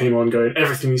sort of came on going,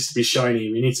 everything needs to be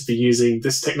shiny. We need to be using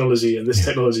this technology and this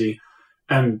technology,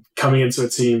 and coming into a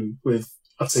team with,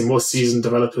 I'd say, more seasoned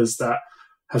developers that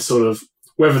have sort of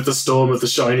weathered the storm of the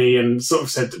shiny and sort of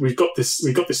said, we've got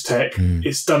this tech.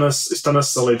 It's done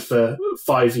us solid for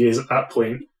 5 years at that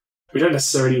point. We don't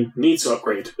necessarily need to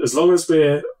upgrade. As long as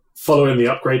we're following the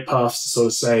upgrade paths to sort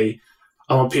of say,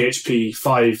 I'm on PHP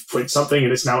 5 point something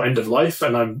and it's now end of life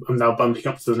and I'm now bumping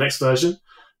up to the next version,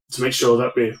 to make sure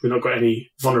that we've not got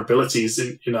any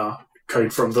vulnerabilities in our code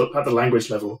at the language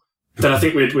level, then I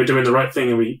think we're doing the right thing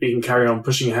and we can carry on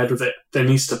pushing ahead with it. There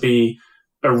needs to be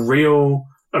a real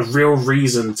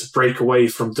reason to break away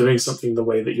from doing something the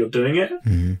way that you're doing it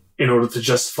in order to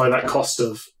justify that cost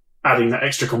of adding that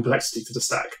extra complexity to the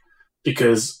stack.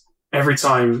 Because every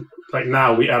time, like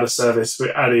now, we add a service,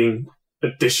 we're adding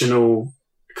additional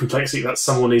complexity that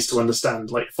someone needs to understand.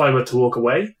 Like if I were to walk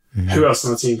away, who else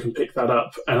on the team can pick that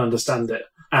up and understand it?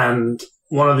 And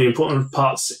one of the important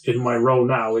parts in my role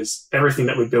now is everything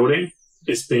that we're building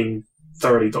is being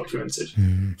thoroughly documented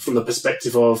from the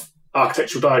perspective of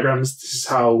architectural diagrams. This is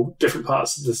how different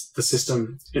parts of the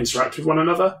system interact with one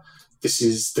another. This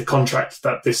is the contract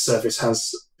that this service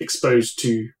has exposed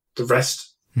to the rest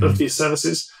of these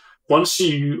services. Once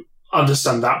you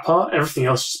understand that part, everything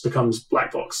else just becomes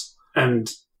black box. And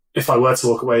if I were to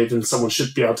walk away, then someone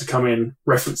should be able to come in,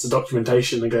 reference the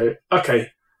documentation and go, okay,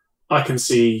 I can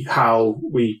see how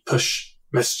we push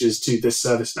messages to this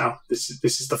service now. This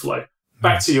is the flow.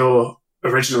 Back to your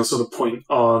original sort of point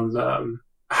on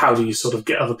how do you sort of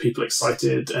get other people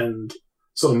excited and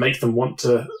sort of make them want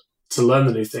to learn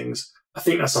the new things. I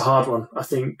think that's a hard one. I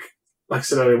think, like I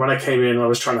said earlier, when I came in, I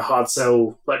was trying to hard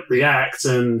sell like React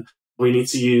and we need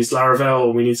to use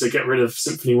Laravel, we need to get rid of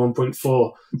Symfony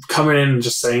 1.4. Coming in and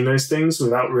just saying those things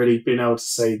without really being able to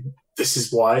say, this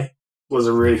is why, was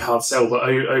a really hard sell. But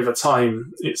over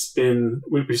time,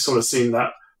 we've sort of seen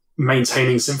that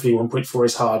maintaining Symfony 1.4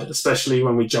 is hard, especially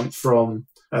when we jump from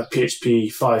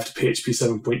PHP 5 to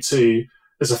PHP 7.2.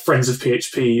 There's a Friends of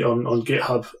PHP on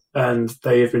GitHub, and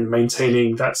they have been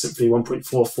maintaining that Symfony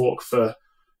 1.4 fork for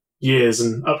years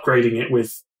and upgrading it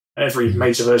with every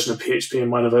major version of PHP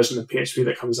and minor version of PHP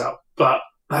that comes out. But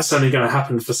that's only going to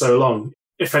happen for so long.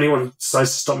 If anyone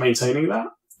decides to stop maintaining that,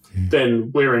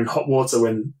 then we're in hot water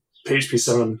when PHP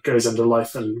 7 goes end of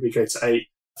life and we go to 8.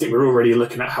 I think we're already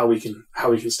looking at how we can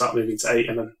start moving to 8.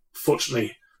 And then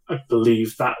fortunately, I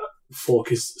believe that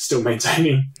fork is still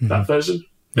maintaining that version.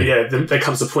 But yeah, there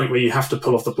comes a point where you have to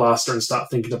pull off the blaster and start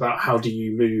thinking about how do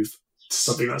you move to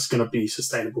something that's going to be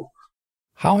sustainable.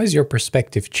 How has your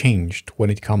perspective changed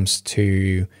when it comes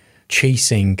to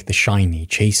chasing the shiny,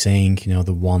 chasing,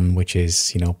 the one which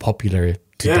is, popular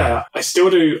today? Yeah, I still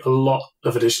do a lot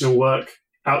of additional work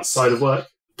outside of work.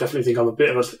 Definitely think I'm a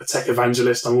bit of a tech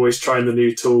evangelist. I'm always trying the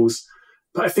new tools.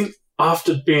 But I think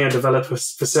after being a developer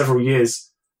for several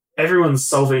years, everyone's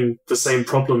solving the same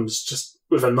problems, just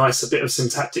with a bit of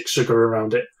syntactic sugar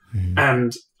around it.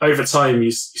 And over time,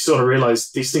 you sort of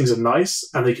realize these things are nice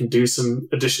and they can do some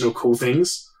additional cool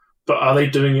things, but are they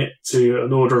doing it to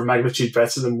an order of magnitude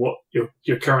better than what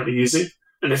you're currently using?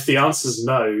 And if the answer is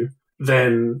no,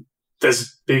 then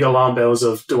there's big alarm bells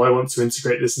of, do I want to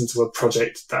integrate this into a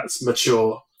project that's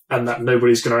mature and that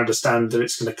nobody's going to understand, and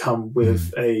it's going to come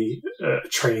with a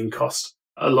training cost?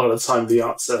 A lot of the time, the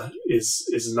answer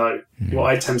is no. What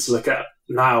I tend to look at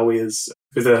now is,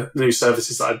 with the new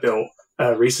services that I built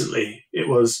recently, it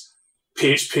was,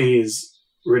 PHP is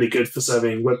really good for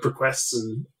serving web requests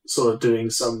and sort of doing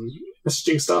some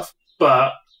messaging stuff.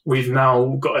 But we've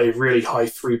now got a really high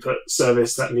throughput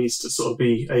service that needs to sort of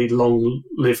be a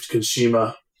long-lived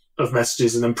consumer of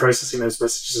messages and then processing those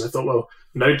messages. And I thought, well,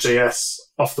 Node.js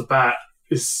off the bat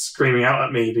is screaming out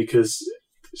at me because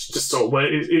it's just sort of,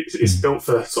 it's built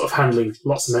for sort of handling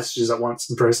lots of messages at once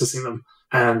and processing them.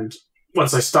 And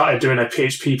once I started doing a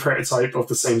PHP prototype of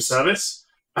the same service,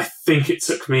 I think it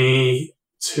took me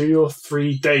 2 or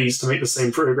 3 days to make the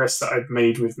same progress that I'd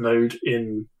made with Node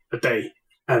in a day.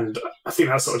 And I think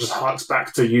that sort of just harks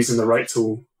back to using the right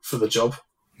tool for the job.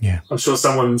 Yeah, I'm sure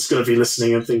someone's going to be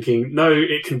listening and thinking, no,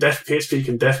 PHP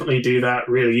can definitely do that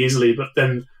really easily. But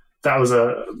then that was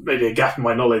maybe a gap in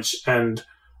my knowledge, and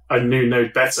I knew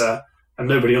Node better, and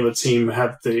nobody on the team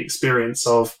had the experience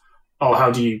of, oh, how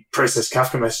do you process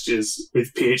Kafka messages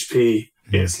with PHP?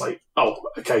 It's like, oh,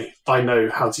 okay, I know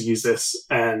how to use this,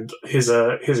 and here's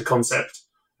a concept,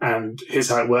 and here's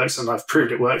how it works, and I've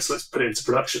proved it works. Let's put it into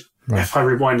production. Right. If I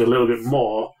rewind a little bit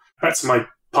more, back to my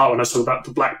part when I was talking about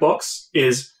the black box,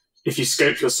 is if you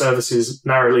scope your services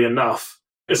narrowly enough,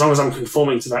 as long as I'm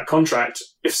conforming to that contract,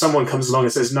 if someone comes along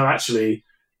and says, no, actually,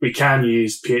 we can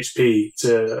use PHP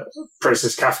to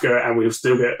process Kafka and we'll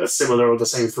still get a similar or the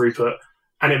same throughput,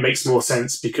 and it makes more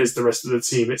sense because the rest of the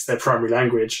team, it's their primary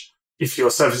language. If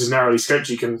your service is narrowly scoped,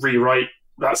 you can rewrite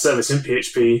that service in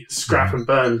PHP, scrap and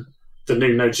burn the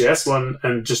new Node.js one,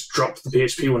 and just drop the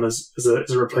PHP one as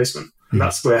a replacement. And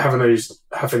that's where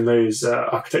having those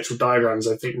architectural diagrams,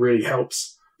 I think, really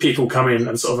helps people come in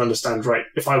and sort of understand, right,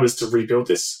 if I was to rebuild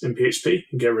this in PHP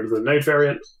and get rid of the Node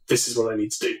variant, this is what I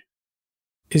need to do.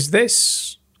 Is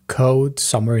this code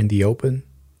somewhere in the open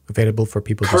available for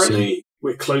people to see? Currently,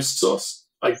 we're closed source.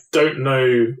 I don't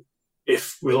know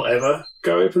if we'll ever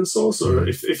go open source or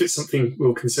if it's something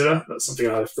we'll consider. That's something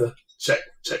I'll have to check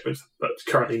with, but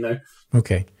currently no.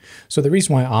 Okay. So the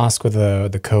reason why I ask whether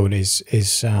the code is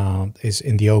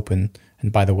in the open,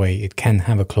 and by the way, it can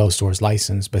have a closed source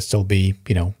license but still be,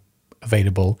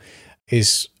 available,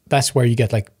 is that's where you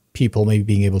get like people maybe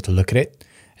being able to look at it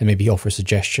and maybe offer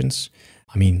suggestions.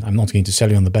 I mean, I'm not going to sell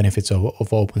you on the benefits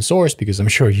of open source because I'm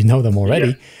sure you know them already.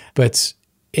 Yeah. But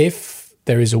if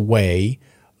there is a way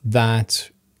that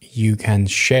you can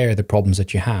share the problems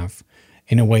that you have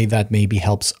in a way that maybe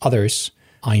helps others,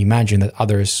 I imagine that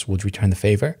others would return the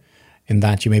favor in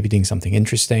that you may be doing something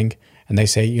interesting and they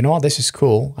say, you know what, this is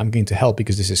cool. I'm going to help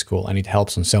because this is cool. And it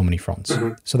helps on so many fronts.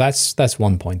 Mm-hmm. So that's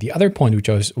one point. The other point which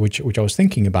I was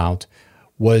thinking about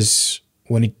was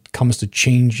when it comes to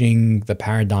changing the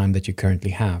paradigm that you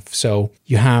currently have. So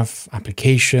you have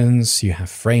applications, you have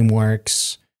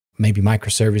frameworks, maybe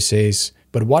microservices,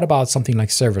 but what about something like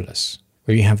serverless,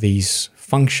 where you have these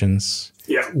functions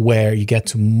where you get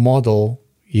to model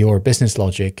your business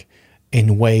logic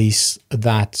in ways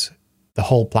that the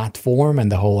whole platform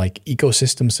and the whole like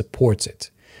ecosystem supports it.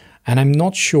 And I'm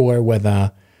not sure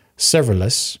whether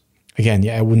serverless, again,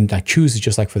 I wouldn't choose it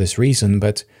just like for this reason,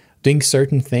 but doing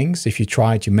certain things, if you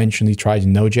tried in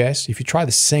Node.js, if you try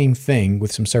the same thing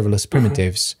with some serverless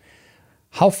primitives,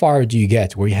 how far do you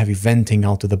get where you have eventing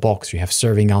out of the box, you have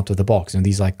serving out of the box, and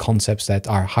these like concepts that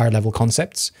are higher level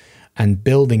concepts, and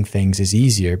building things is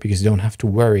easier because you don't have to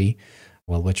worry,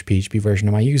 well, which PHP version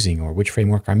am I using or which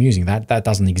framework I'm using? That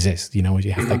doesn't exist. You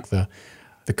have like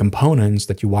the components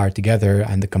that you wire together,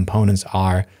 and the components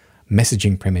are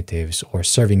messaging primitives or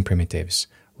serving primitives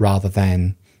rather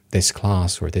than this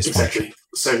class or this function.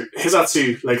 So here's our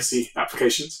two legacy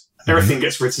applications. Everything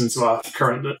gets written to our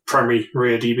current primary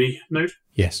MariaDB node.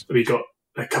 Yes. We got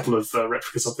a couple of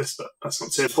replicas of this, but that's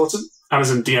not too important.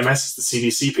 Amazon DMS is the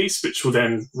CDC piece, which will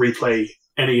then replay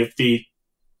any of the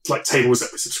tables that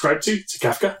we subscribe to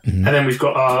Kafka. Mm-hmm. And then we've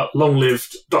got our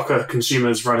long-lived Docker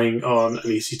consumers running on an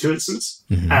EC2 instance.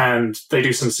 Mm-hmm. And they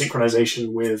do some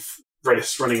synchronization with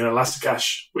Redis running an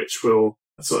Elasticache, which will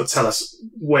sort of tell us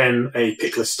when a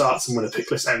pick list starts and when a pick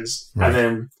list ends. Right. And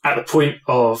then at the point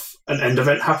of an end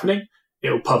event happening, it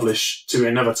will publish to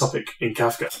another topic in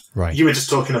Kafka. Right. You were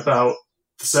just talking about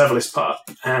the serverless part,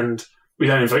 and we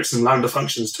then invoke some Lambda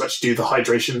functions to actually do the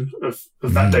hydration of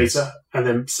that data and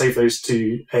then save those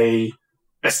to a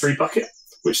S3 bucket,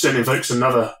 which then invokes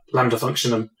another Lambda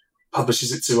function and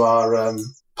publishes it to our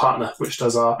partner, which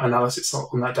does our analysis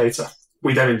on that data.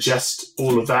 We then ingest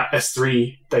all of that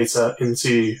S3 data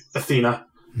into Athena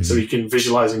so we can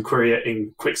visualize and query it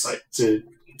in QuickSight to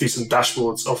do some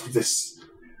dashboards off of this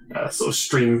sort of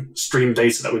stream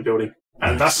data that we're building.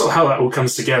 And that's sort of how that all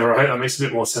comes together. I hope that makes a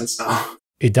bit more sense now.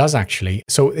 It does actually.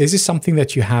 So is this something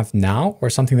that you have now or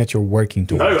something that you're working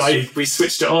towards? No, we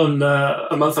switched it on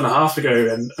a month and a half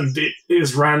ago, and it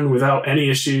was ran without any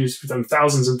issues. We've done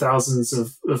thousands and thousands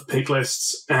of pick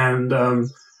lists. And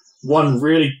one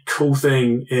really cool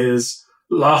thing is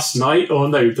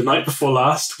the night before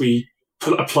last, we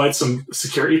applied some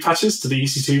security patches to the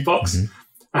EC2 box. Mm-hmm.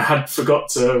 I had forgot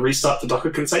to restart the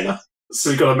Docker container. So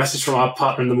we got a message from our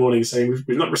partner in the morning saying,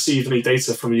 we've not received any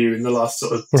data from you in the last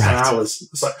sort of 10 hours.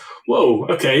 It's like, whoa,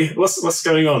 okay, what's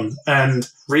going on? And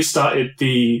restarted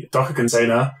the Docker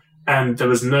container, and there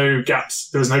was no gaps.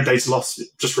 There was no data loss. It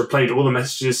just replayed all the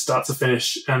messages start to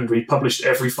finish, and we published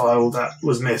every file that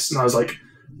was missed. And I was like,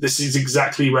 this is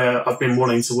exactly where I've been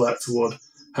wanting to work toward,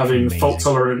 having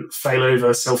fault-tolerant,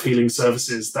 failover, self-healing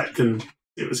services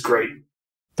it was great.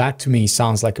 That to me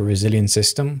sounds like a resilient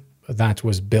system that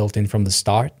was built in from the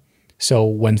start. So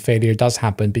when failure does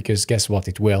happen, because guess what,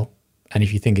 it will. And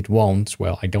if you think it won't,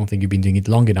 well, I don't think you've been doing it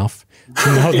long enough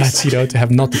to know that, to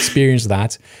have not experienced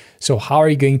that. So how are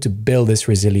you going to build this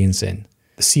resilience in?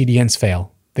 The CDNs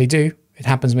fail. They do. It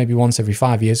happens maybe once every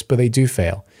 5 years, but they do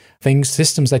fail.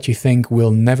 Systems that you think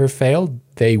will never fail,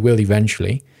 they will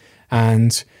eventually.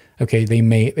 And okay, they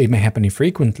may happen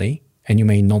infrequently, and you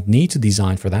may not need to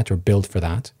design for that or build for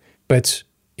that. But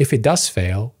if it does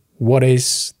fail, what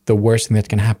is the worst thing that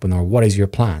can happen, or what is your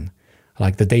plan?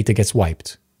 Like the data gets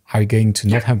wiped. Are you going to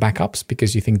not have backups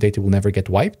because you think data will never get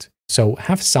wiped? So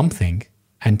have something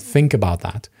and think about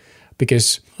that.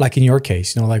 Because like in your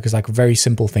case, it's like a very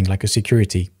simple thing, like a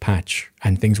security patch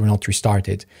and things were not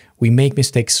restarted. We make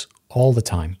mistakes all the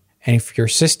time. And if your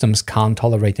systems can't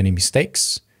tolerate any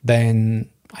mistakes, then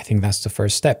I think that's the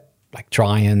first step. Like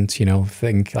try and,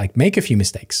 think like make a few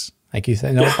mistakes. Like you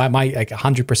say, by my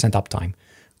 100% uptime.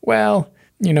 Well,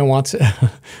 you know what?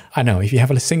 I know if you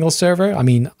have a single server,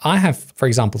 I have, for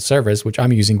example, servers which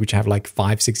I'm using, which have like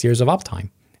 5-6 years of uptime,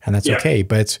 and that's okay.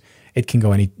 But it can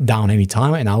go down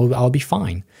anytime, and I'll be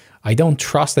fine. I don't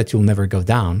trust that you'll never go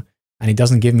down, and it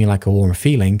doesn't give me like a warm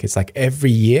feeling. It's like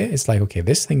every year, it's like, okay,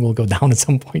 this thing will go down at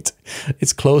some point.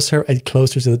 It's closer and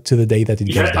closer to the day that it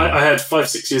goes down. I had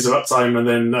 5-6 years of uptime, and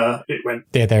then it went.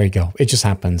 Yeah, there you go. It just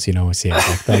happens, It's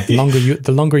like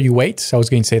the longer you wait. So I was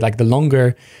going to say, like the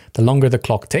longer the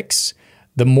clock ticks,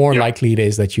 the more likely it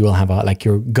is that you will have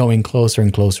you're going closer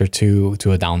and closer to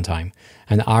a downtime.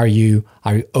 And are you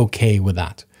okay with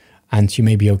that? And you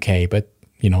may be okay, but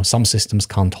some systems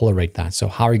can't tolerate that. So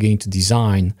how are you going to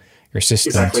design your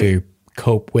system to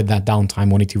cope with that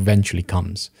downtime when it eventually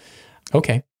comes?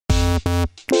 Okay.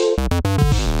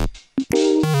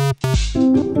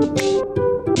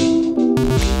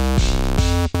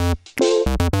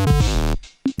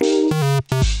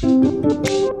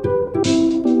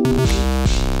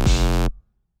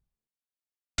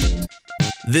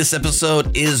 This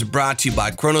episode is brought to you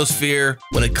by Chronosphere.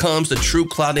 When it comes to true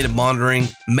cloud-native monitoring,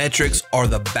 metrics are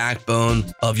the backbone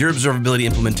of your observability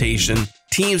implementation.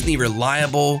 Teams need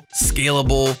reliable,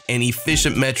 scalable, and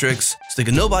efficient metrics so they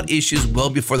can know about issues well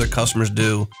before their customers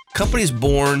do. Companies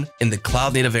born in the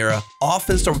cloud-native era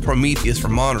often start with Prometheus for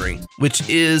monitoring, which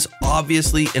is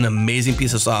obviously an amazing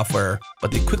piece of software,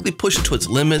 but they quickly push it to its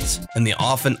limits and they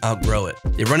often outgrow it.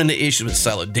 They run into issues with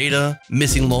siloed data,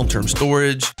 missing long-term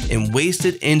storage, and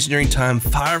wasted engineering time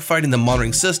firefighting the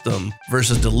monitoring system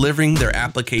versus delivering their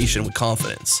application with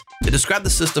confidence. They describe the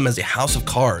system as a house of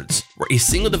cards, where a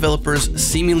single developer's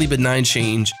seemingly benign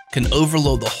change can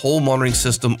overload the whole monitoring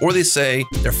system, or they say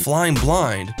they're flying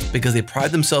blind because they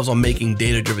pride themselves on making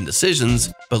data-driven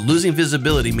decisions, but losing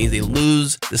visibility means they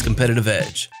lose this competitive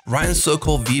edge. Ryan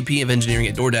Sokol, VP of Engineering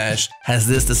at DoorDash, has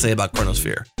this to say about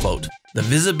Chronosphere, quote, "The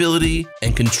visibility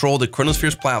and control that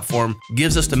Chronosphere's platform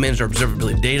gives us to manage our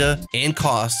observability data and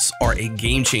costs are a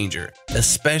game changer,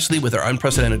 especially with our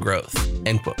unprecedented growth,"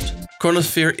 end quote.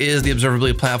 Chronosphere is the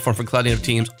observability platform for cloud-native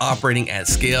teams operating at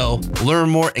scale. Learn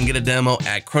more and get a demo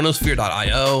at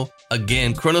chronosphere.io.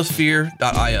 Again,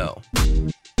 chronosphere.io.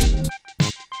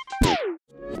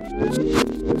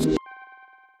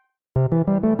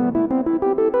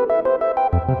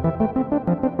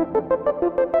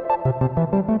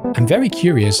 I'm very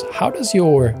curious, how does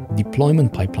your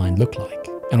deployment pipeline look like?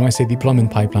 And when I say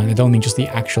deployment pipeline, I don't mean just the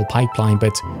actual pipeline,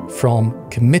 but from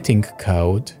committing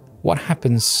code, what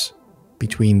happens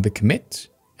between the commit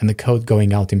and the code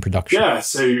going out in production? Yeah,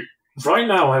 so right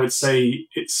now I would say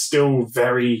it's still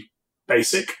very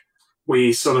basic.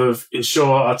 We sort of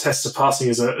ensure our tests are passing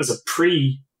as a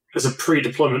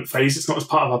pre-deployment phase. It's not as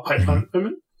part of our pipeline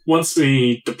deployment. Once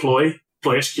we deploy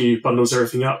HQ bundles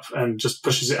everything up and just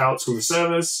pushes it out to all the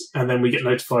servers, and then we get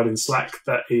notified in Slack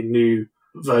that a new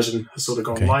version has sort of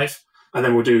gone live, and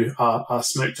then we'll do our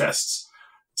smoke tests.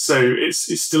 So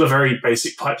it's still a very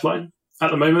basic pipeline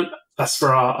at the moment. That's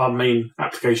for our main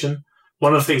application.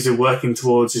 One of the things we're working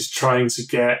towards is trying to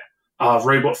get our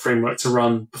robot framework to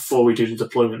run before we do the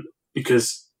deployment,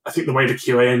 because I think the way the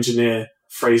QA engineer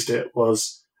phrased it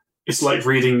was, it's like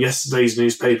reading yesterday's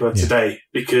newspaper today,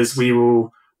 because we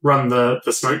will run the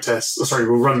smoke test,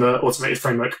 we'll run the automated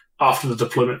framework after the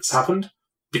deployment's happened,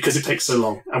 because it takes so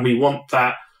long. And we want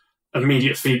that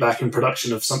immediate feedback in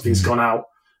production of something's gone out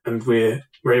and we're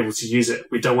able to use it.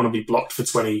 We don't want to be blocked for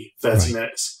 20, 30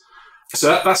 minutes.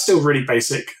 So that's still really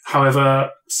basic.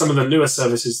 However, some of the newer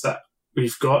services that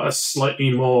we've got are slightly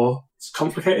more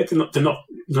complicated. They're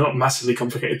not massively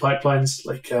complicated pipelines.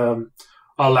 Like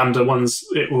our Lambda ones,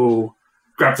 it will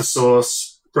grab the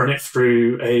source, run it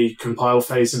through a compile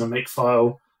phase in a make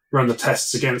file, run the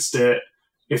tests against it.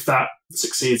 If that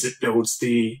succeeds, it builds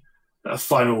the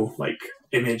final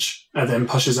image and then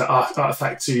pushes that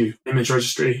artifact to image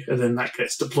registry, and then that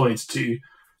gets deployed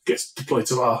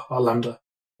to our Lambda.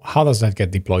 How does that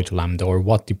get deployed to Lambda, or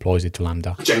what deploys it to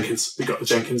Lambda? Jenkins. We got the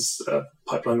Jenkins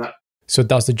pipeline that. So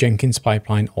does the Jenkins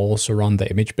pipeline also run the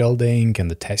image building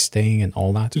and the testing and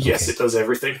all that? Yes, it does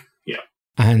everything. Yeah.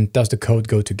 And does the code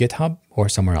go to GitHub or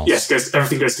somewhere else? Yes,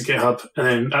 everything goes to GitHub. And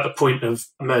then at the point of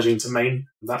merging to main,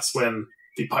 that's when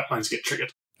the pipelines get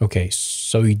triggered. Okay,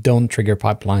 so you don't trigger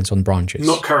pipelines on branches?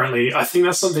 Not currently. I think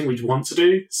that's something we'd want to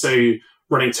do. So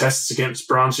running tests against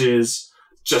branches,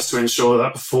 just to ensure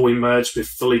that before we merge, we're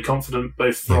fully confident,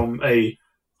 both from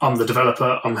I'm the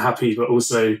developer, I'm happy, but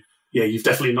also, you've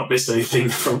definitely not missed anything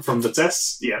from the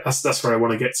tests. Yeah, that's where I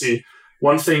want to get to.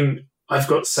 One thing I've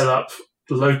got set up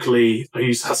locally, I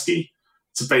use Husky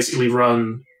to basically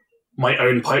run my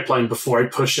own pipeline before I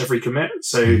push every commit.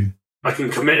 So I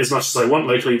can commit as much as I want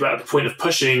locally, but at the point of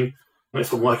pushing,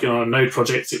 if I'm working on a node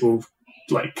project, it will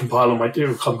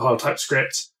compile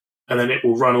TypeScript, and then it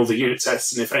will run all the unit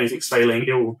tests. And if anything's failing,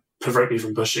 it will prevent me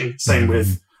from pushing. Same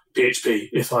with PHP.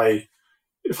 If I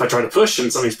try to push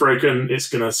and something's broken, it's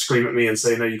going to scream at me and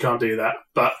say, no, you can't do that.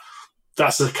 But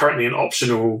that's currently an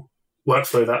optional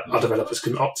workflow that our developers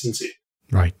can opt into.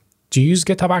 Right. Do you use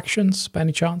GitHub Actions by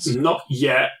any chance? Not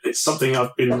yet. It's something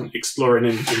I've been exploring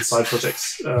in side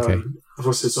projects. I've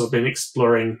also sort of been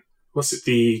exploring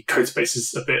the code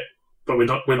spaces a bit, but we're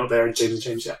not there in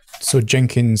James yet. So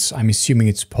Jenkins, I'm assuming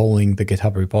it's polling the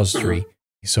GitHub repository.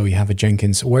 So you have a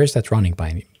Jenkins. Where is that running by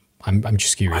any? I'm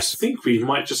just curious. I think we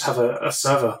might just have a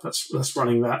server that's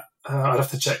running that. I'd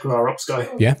have to check with our ops guy.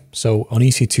 Yeah. So on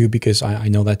EC2, because I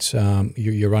know that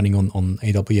you're running on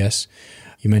AWS.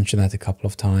 You mentioned that a couple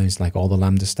of times, like all the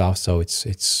Lambda stuff. So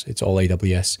it's all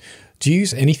AWS. Do you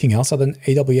use anything else other than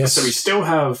AWS? So we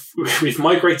still we've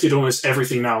migrated almost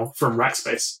everything now from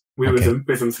Rackspace. We were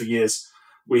with them for years.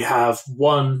 We have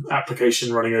one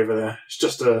application running over there. It's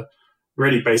just a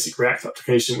really basic React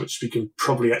application, which we can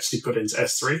probably actually put into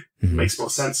S3. Makes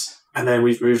more sense. And then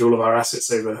we've moved all of our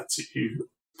assets over to,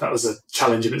 that was a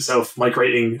challenge in itself,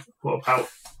 migrating about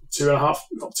 2.5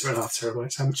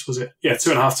 terabytes. How much was it? Yeah,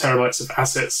 2.5 terabytes of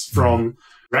assets from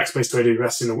Rackspace to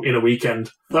AWS in a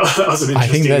weekend. That was an interesting I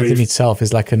think that move. in itself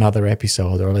is like another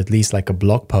episode, or at least like a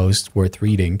blog post worth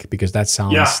reading, because that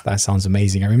sounds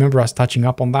amazing. I remember us touching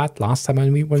up on that last time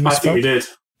when we spoke. I think we did.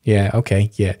 Yeah.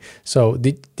 Okay. Yeah. So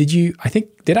did you?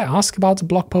 Did I ask about the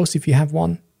blog post if you have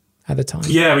one at the time?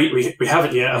 Yeah, we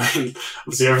haven't yet. I mean,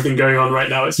 obviously everything going on right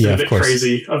now, it's been a bit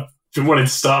crazy. I've been wanting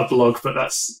to start a blog, but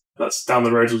that's down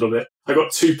the road a little bit. I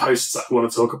got 2 posts that I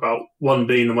want to talk about. One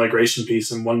being the migration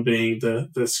piece, and one being the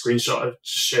screenshot I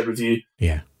just shared with you.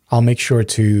 Yeah. I'll make sure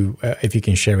to, if you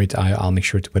can share it, I'll make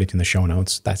sure to put it in the show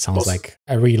notes. That sounds like,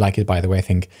 I really like it, by the way. I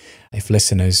think if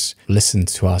listeners listen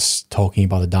to us talking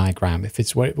about the diagram,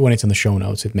 when it's in the show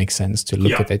notes, it makes sense to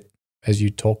look at it as you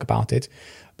talk about it.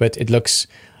 But it looks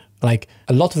like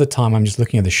a lot of the time I'm just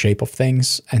looking at the shape of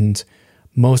things, and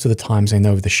most of the times I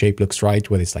know if the shape looks right,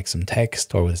 whether it's like some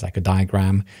text or whether it's like a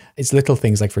diagram. It's little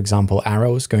things like, for example,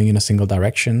 arrows going in a single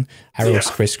direction,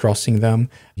 arrows crisscrossing them,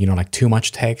 like too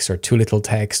much text or too little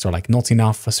text, or like not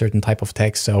enough a certain type of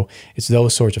text. So it's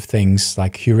those sorts of things,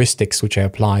 like heuristics, which I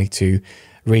apply to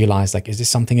realize, like, is this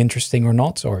something interesting or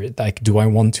not? Or like, do I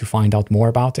want to find out more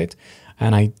about it?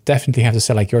 And I definitely have to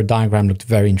say, like, your diagram looked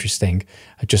very interesting,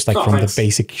 just like from the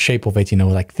basic shape of it,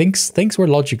 like things were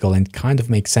logical and kind of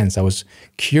make sense. I was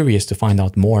curious to find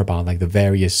out more about like the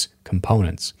various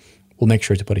components. We'll make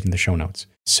sure to put it in the show notes.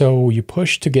 So you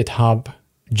push to GitHub,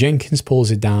 Jenkins pulls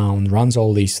it down, runs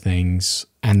all these things,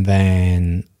 and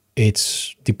then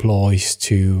it deploys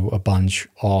to a bunch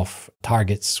of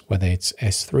targets, whether it's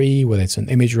S3, whether it's an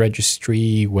image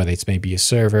registry, whether it's maybe a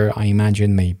server, I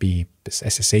imagine, maybe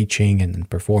SSHing and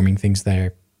performing things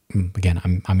there. again,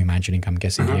 I'm imagining, I'm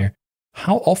guessing here.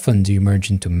 How often do you merge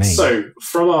into main? So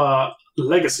from our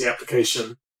legacy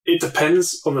application, it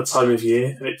depends on the time of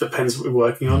year and it depends what we're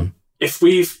working on. If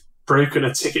we've broken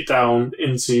a ticket down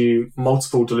into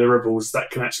multiple deliverables that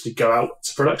can actually go out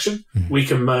to production, we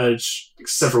can merge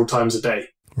several times a day.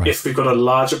 Right. If we've got a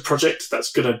larger project that's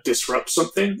going to disrupt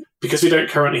something, because we don't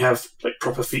currently have like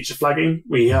proper feature flagging,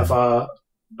 we have our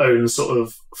own sort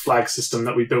of flag system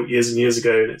that we built years and years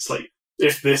ago. And it's like,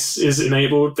 if this is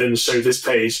enabled, then show this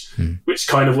page, which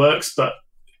kind of works. But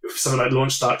if something like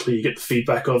Launch Darkly, you get the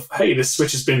feedback of, hey, this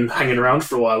switch has been hanging around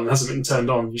for a while and hasn't been turned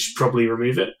on. You should probably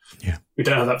remove it. Yeah. We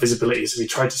don't have that visibility. So we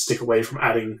tried to stick away from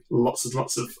adding lots and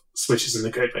lots of switches in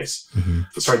the code base.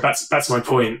 But sorry, back to my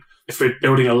point. If we're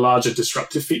building a larger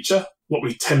disruptive feature, what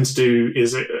we tend to do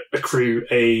is accrue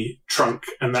a trunk,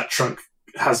 and that trunk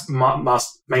has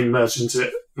main merged into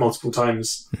it multiple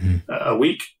times a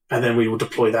week, and then we will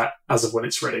deploy that as of when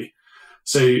it's ready.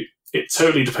 So it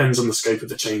totally depends on the scope of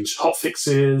the change. Hot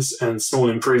fixes and small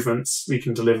improvements we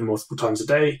can deliver multiple times a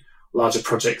day. Larger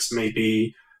projects may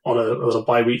be on a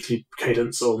bi-weekly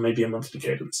cadence or maybe a monthly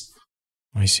cadence.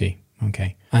 I see.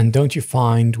 Okay. And don't you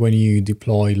find when you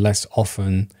deploy less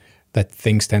often that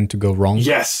things tend to go wrong?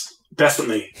 Yes,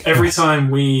 definitely. Every time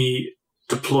we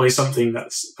deploy something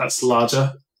that's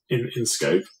larger in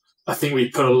scope, I think we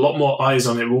put a lot more eyes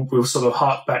on it. We'll sort of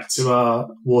hark back to our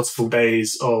waterfall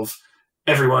days of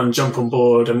everyone jump on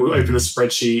board, and we'll open a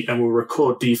spreadsheet and we'll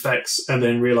record defects and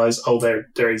then realize, oh,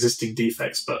 they're existing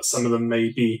defects, but some of them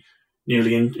may be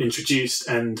newly introduced,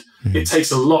 and it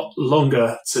takes a lot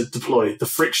longer to deploy. The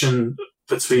friction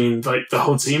between like the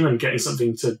whole team and getting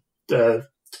something to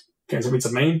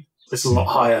main is a lot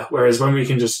higher. Whereas when we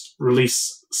can just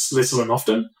release little and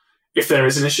often, if there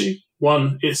is an issue,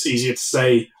 one, it's easier to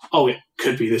say, oh, it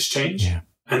could be this change. Yeah.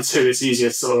 And two, it's easier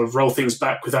to sort of roll things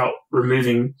back without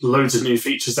removing loads of new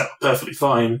features that are perfectly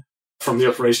fine from the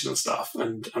operational staff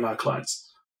and our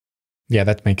clients. Yeah,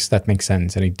 that makes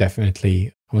sense. And it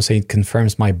definitely, I would say it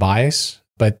confirms my bias,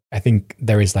 but I think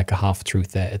there is like a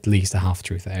half-truth there, at least a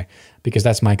half-truth there, because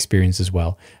that's my experience as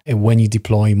well. And when you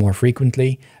deploy more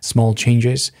frequently, small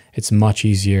changes, it's much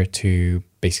easier to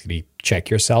basically check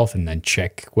yourself and then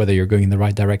check whether you're going in the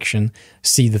right direction,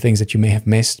 see the things that you may have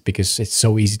missed, because it's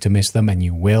so easy to miss them and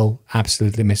you will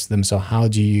absolutely miss them. So how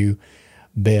do you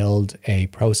build a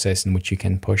process in which you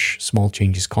can push small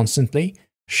changes constantly,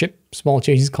 ship small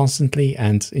changes constantly,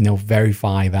 and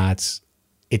verify that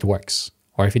it works?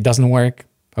 Or if it doesn't work,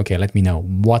 okay, let me know.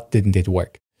 What didn't it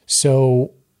work?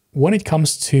 So when it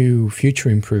comes to future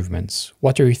improvements,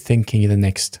 what are you thinking in the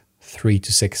next 3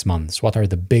 to 6 months? What are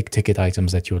the big ticket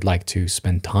items that you would like to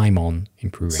spend time on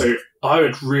improving? So I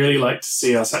would really like to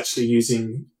see us actually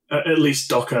using at least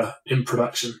Docker in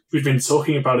production. We've been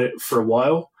talking about it for a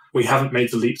while. We haven't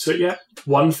made the leap to it yet.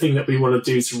 One thing that we want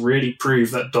to do to really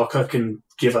prove that Docker can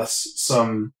give us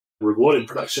some reward in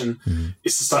production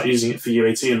is to start using it for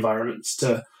UAT environments,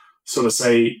 to sort of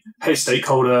say, hey,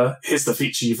 stakeholder, here's the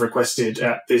feature you've requested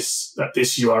at this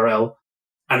URL,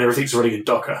 and everything's already in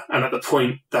Docker. And at the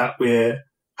point that we're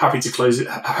happy to close it,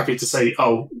 happy to say,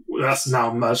 oh, that's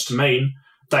now merged to main,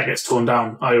 that gets torn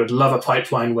down. I would love a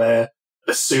pipeline where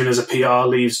as soon as a PR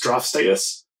leaves draft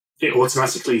status, it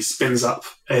automatically spins up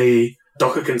a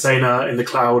Docker container in the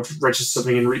cloud, registers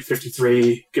something in Route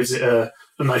 53, gives it a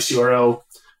nice URL,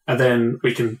 and then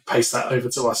we can paste that over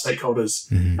to our stakeholders.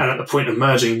 And at the point of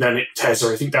merging, then it tears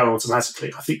everything down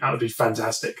automatically. I think that would be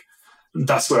fantastic. And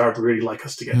that's where I'd really like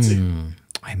us to get to.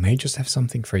 I may just have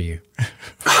something for you.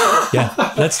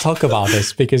 Yeah, let's talk about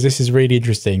this, because this is really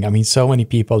interesting. I mean, so many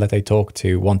people that I talk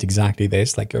to want exactly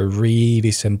this, like a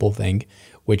really simple thing,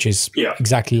 which is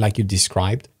exactly like you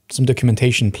described. Some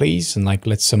documentation, please, and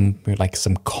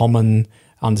some common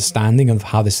understanding of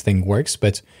how this thing works.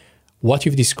 But what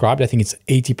you've described, I think it's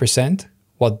 80%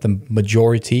 what the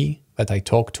majority that I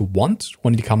talk to want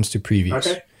when it comes to previews.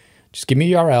 Okay. Just give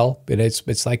me a URL.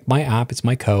 It's like my app, it's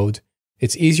my code.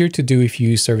 It's easier to do if you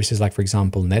use services like, for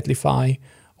example, Netlify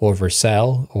or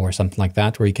Vercel or something like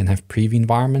that, where you can have preview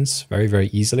environments very, very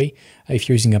easily. If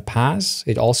you're using a PaaS,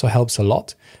 it also helps a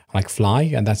lot, like Fly.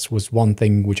 And that was one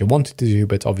thing which I wanted to do,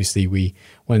 but obviously we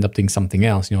ended up doing something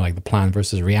else, like the plan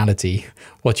versus reality,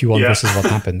 what you want versus what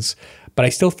happens. But I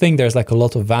still think there's like a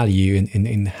lot of value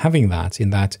in having that, in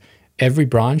that every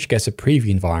branch gets a preview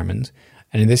environment.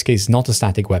 And in this case, not a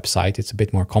static website. It's a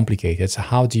bit more complicated. So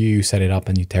how do you set it up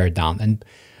and you tear it down? And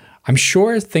I'm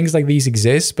sure things like these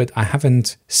exist, but I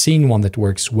haven't seen one that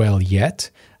works well yet.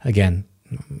 Again,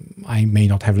 I may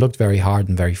not have looked very hard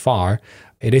and very far.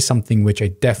 It is something which I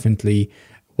definitely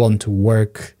want to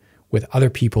work with other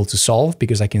people to solve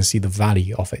because I can see the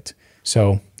value of it.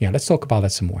 So yeah, let's talk about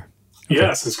that some more. Okay.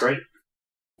 Yeah, sounds great.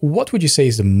 What would you say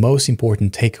is the most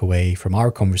important takeaway from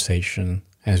our conversation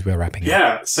as we're wrapping up?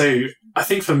 Yeah, so I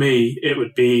think for me, it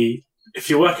would be if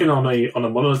you're working on a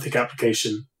monolithic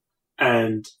application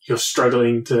and you're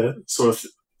struggling to sort of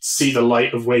see the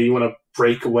light of where you want to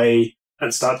break away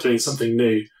and start doing something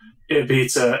new, it would be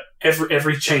to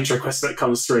every change request that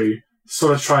comes through,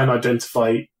 sort of try and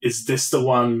identify, is this the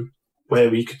one where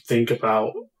we could think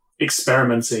about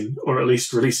experimenting or at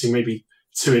least releasing maybe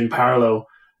 2 in parallel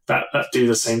that do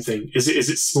the same thing? Is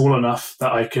it small enough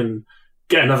that I can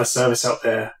get another service out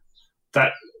there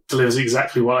that delivers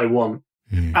exactly what I want?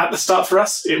 At the start for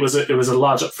us, it was a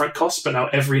large upfront cost, but now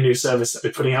every new service that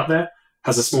we're putting out there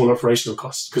has a small operational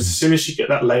cost, because as soon as you get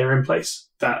that layer in place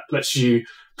that lets you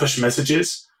push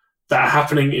messages that are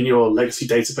happening in your legacy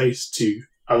database to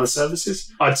other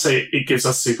services, I'd say it gives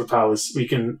us superpowers. We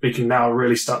can now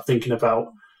really start thinking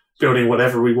about building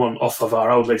whatever we want off of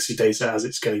our old legacy data as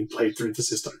it's getting played through the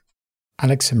system.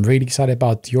 Alex, I'm really excited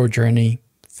about your journey.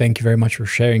 Thank you very much for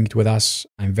sharing it with us.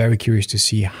 I'm very curious to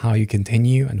see how you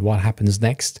continue and what happens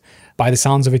next. By the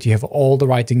sounds of it, you have all the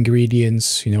right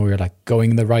ingredients. You're like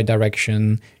going in the right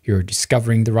direction. You're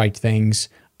discovering the right things.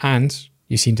 And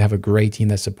you seem to have a great team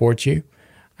that supports you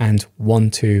and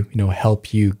want to,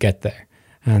 help you get there.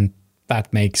 And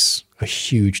that makes a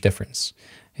huge difference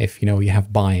if, you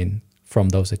have buy-in from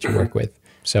those that you work with.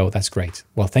 So that's great.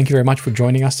 Well, thank you very much for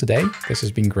joining us today. This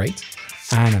has been great.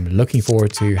 And I'm looking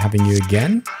forward to having you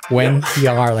again when we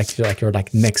are your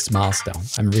next milestone.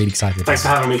 I'm really excited. Thanks for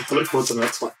having me. I look forward to the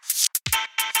next one.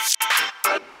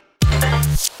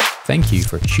 Thank you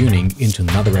for tuning into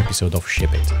another episode of Ship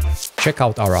It. Check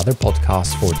out our other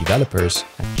podcasts for developers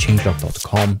at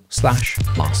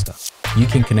changelog.com/master. You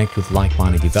can connect with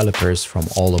like-minded developers from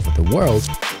all over the world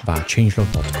via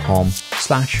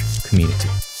changelog.com/community.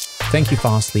 Thank you,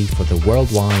 Fastly, for the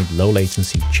worldwide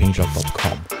low-latency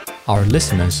changelog.com. Our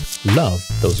listeners love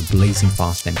those blazing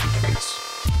fast MP3s.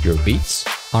 Your beats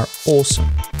are awesome,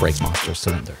 Breakmaster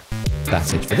Cylinder.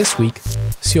 That's it for this week.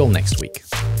 See you all next week.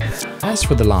 As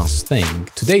for the last thing,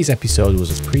 today's episode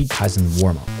was a pre-Kaizen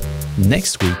warm-up.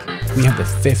 Next week, we have the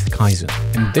 5th Kaizen,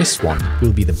 and this one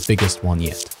will be the biggest one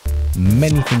yet.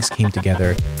 Many things came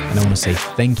together, and I want to say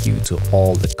thank you to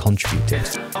all that contributed,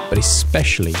 but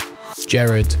especially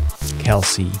Jared,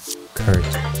 Kelsey, Kurt,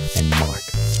 and Mark.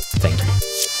 Thank you.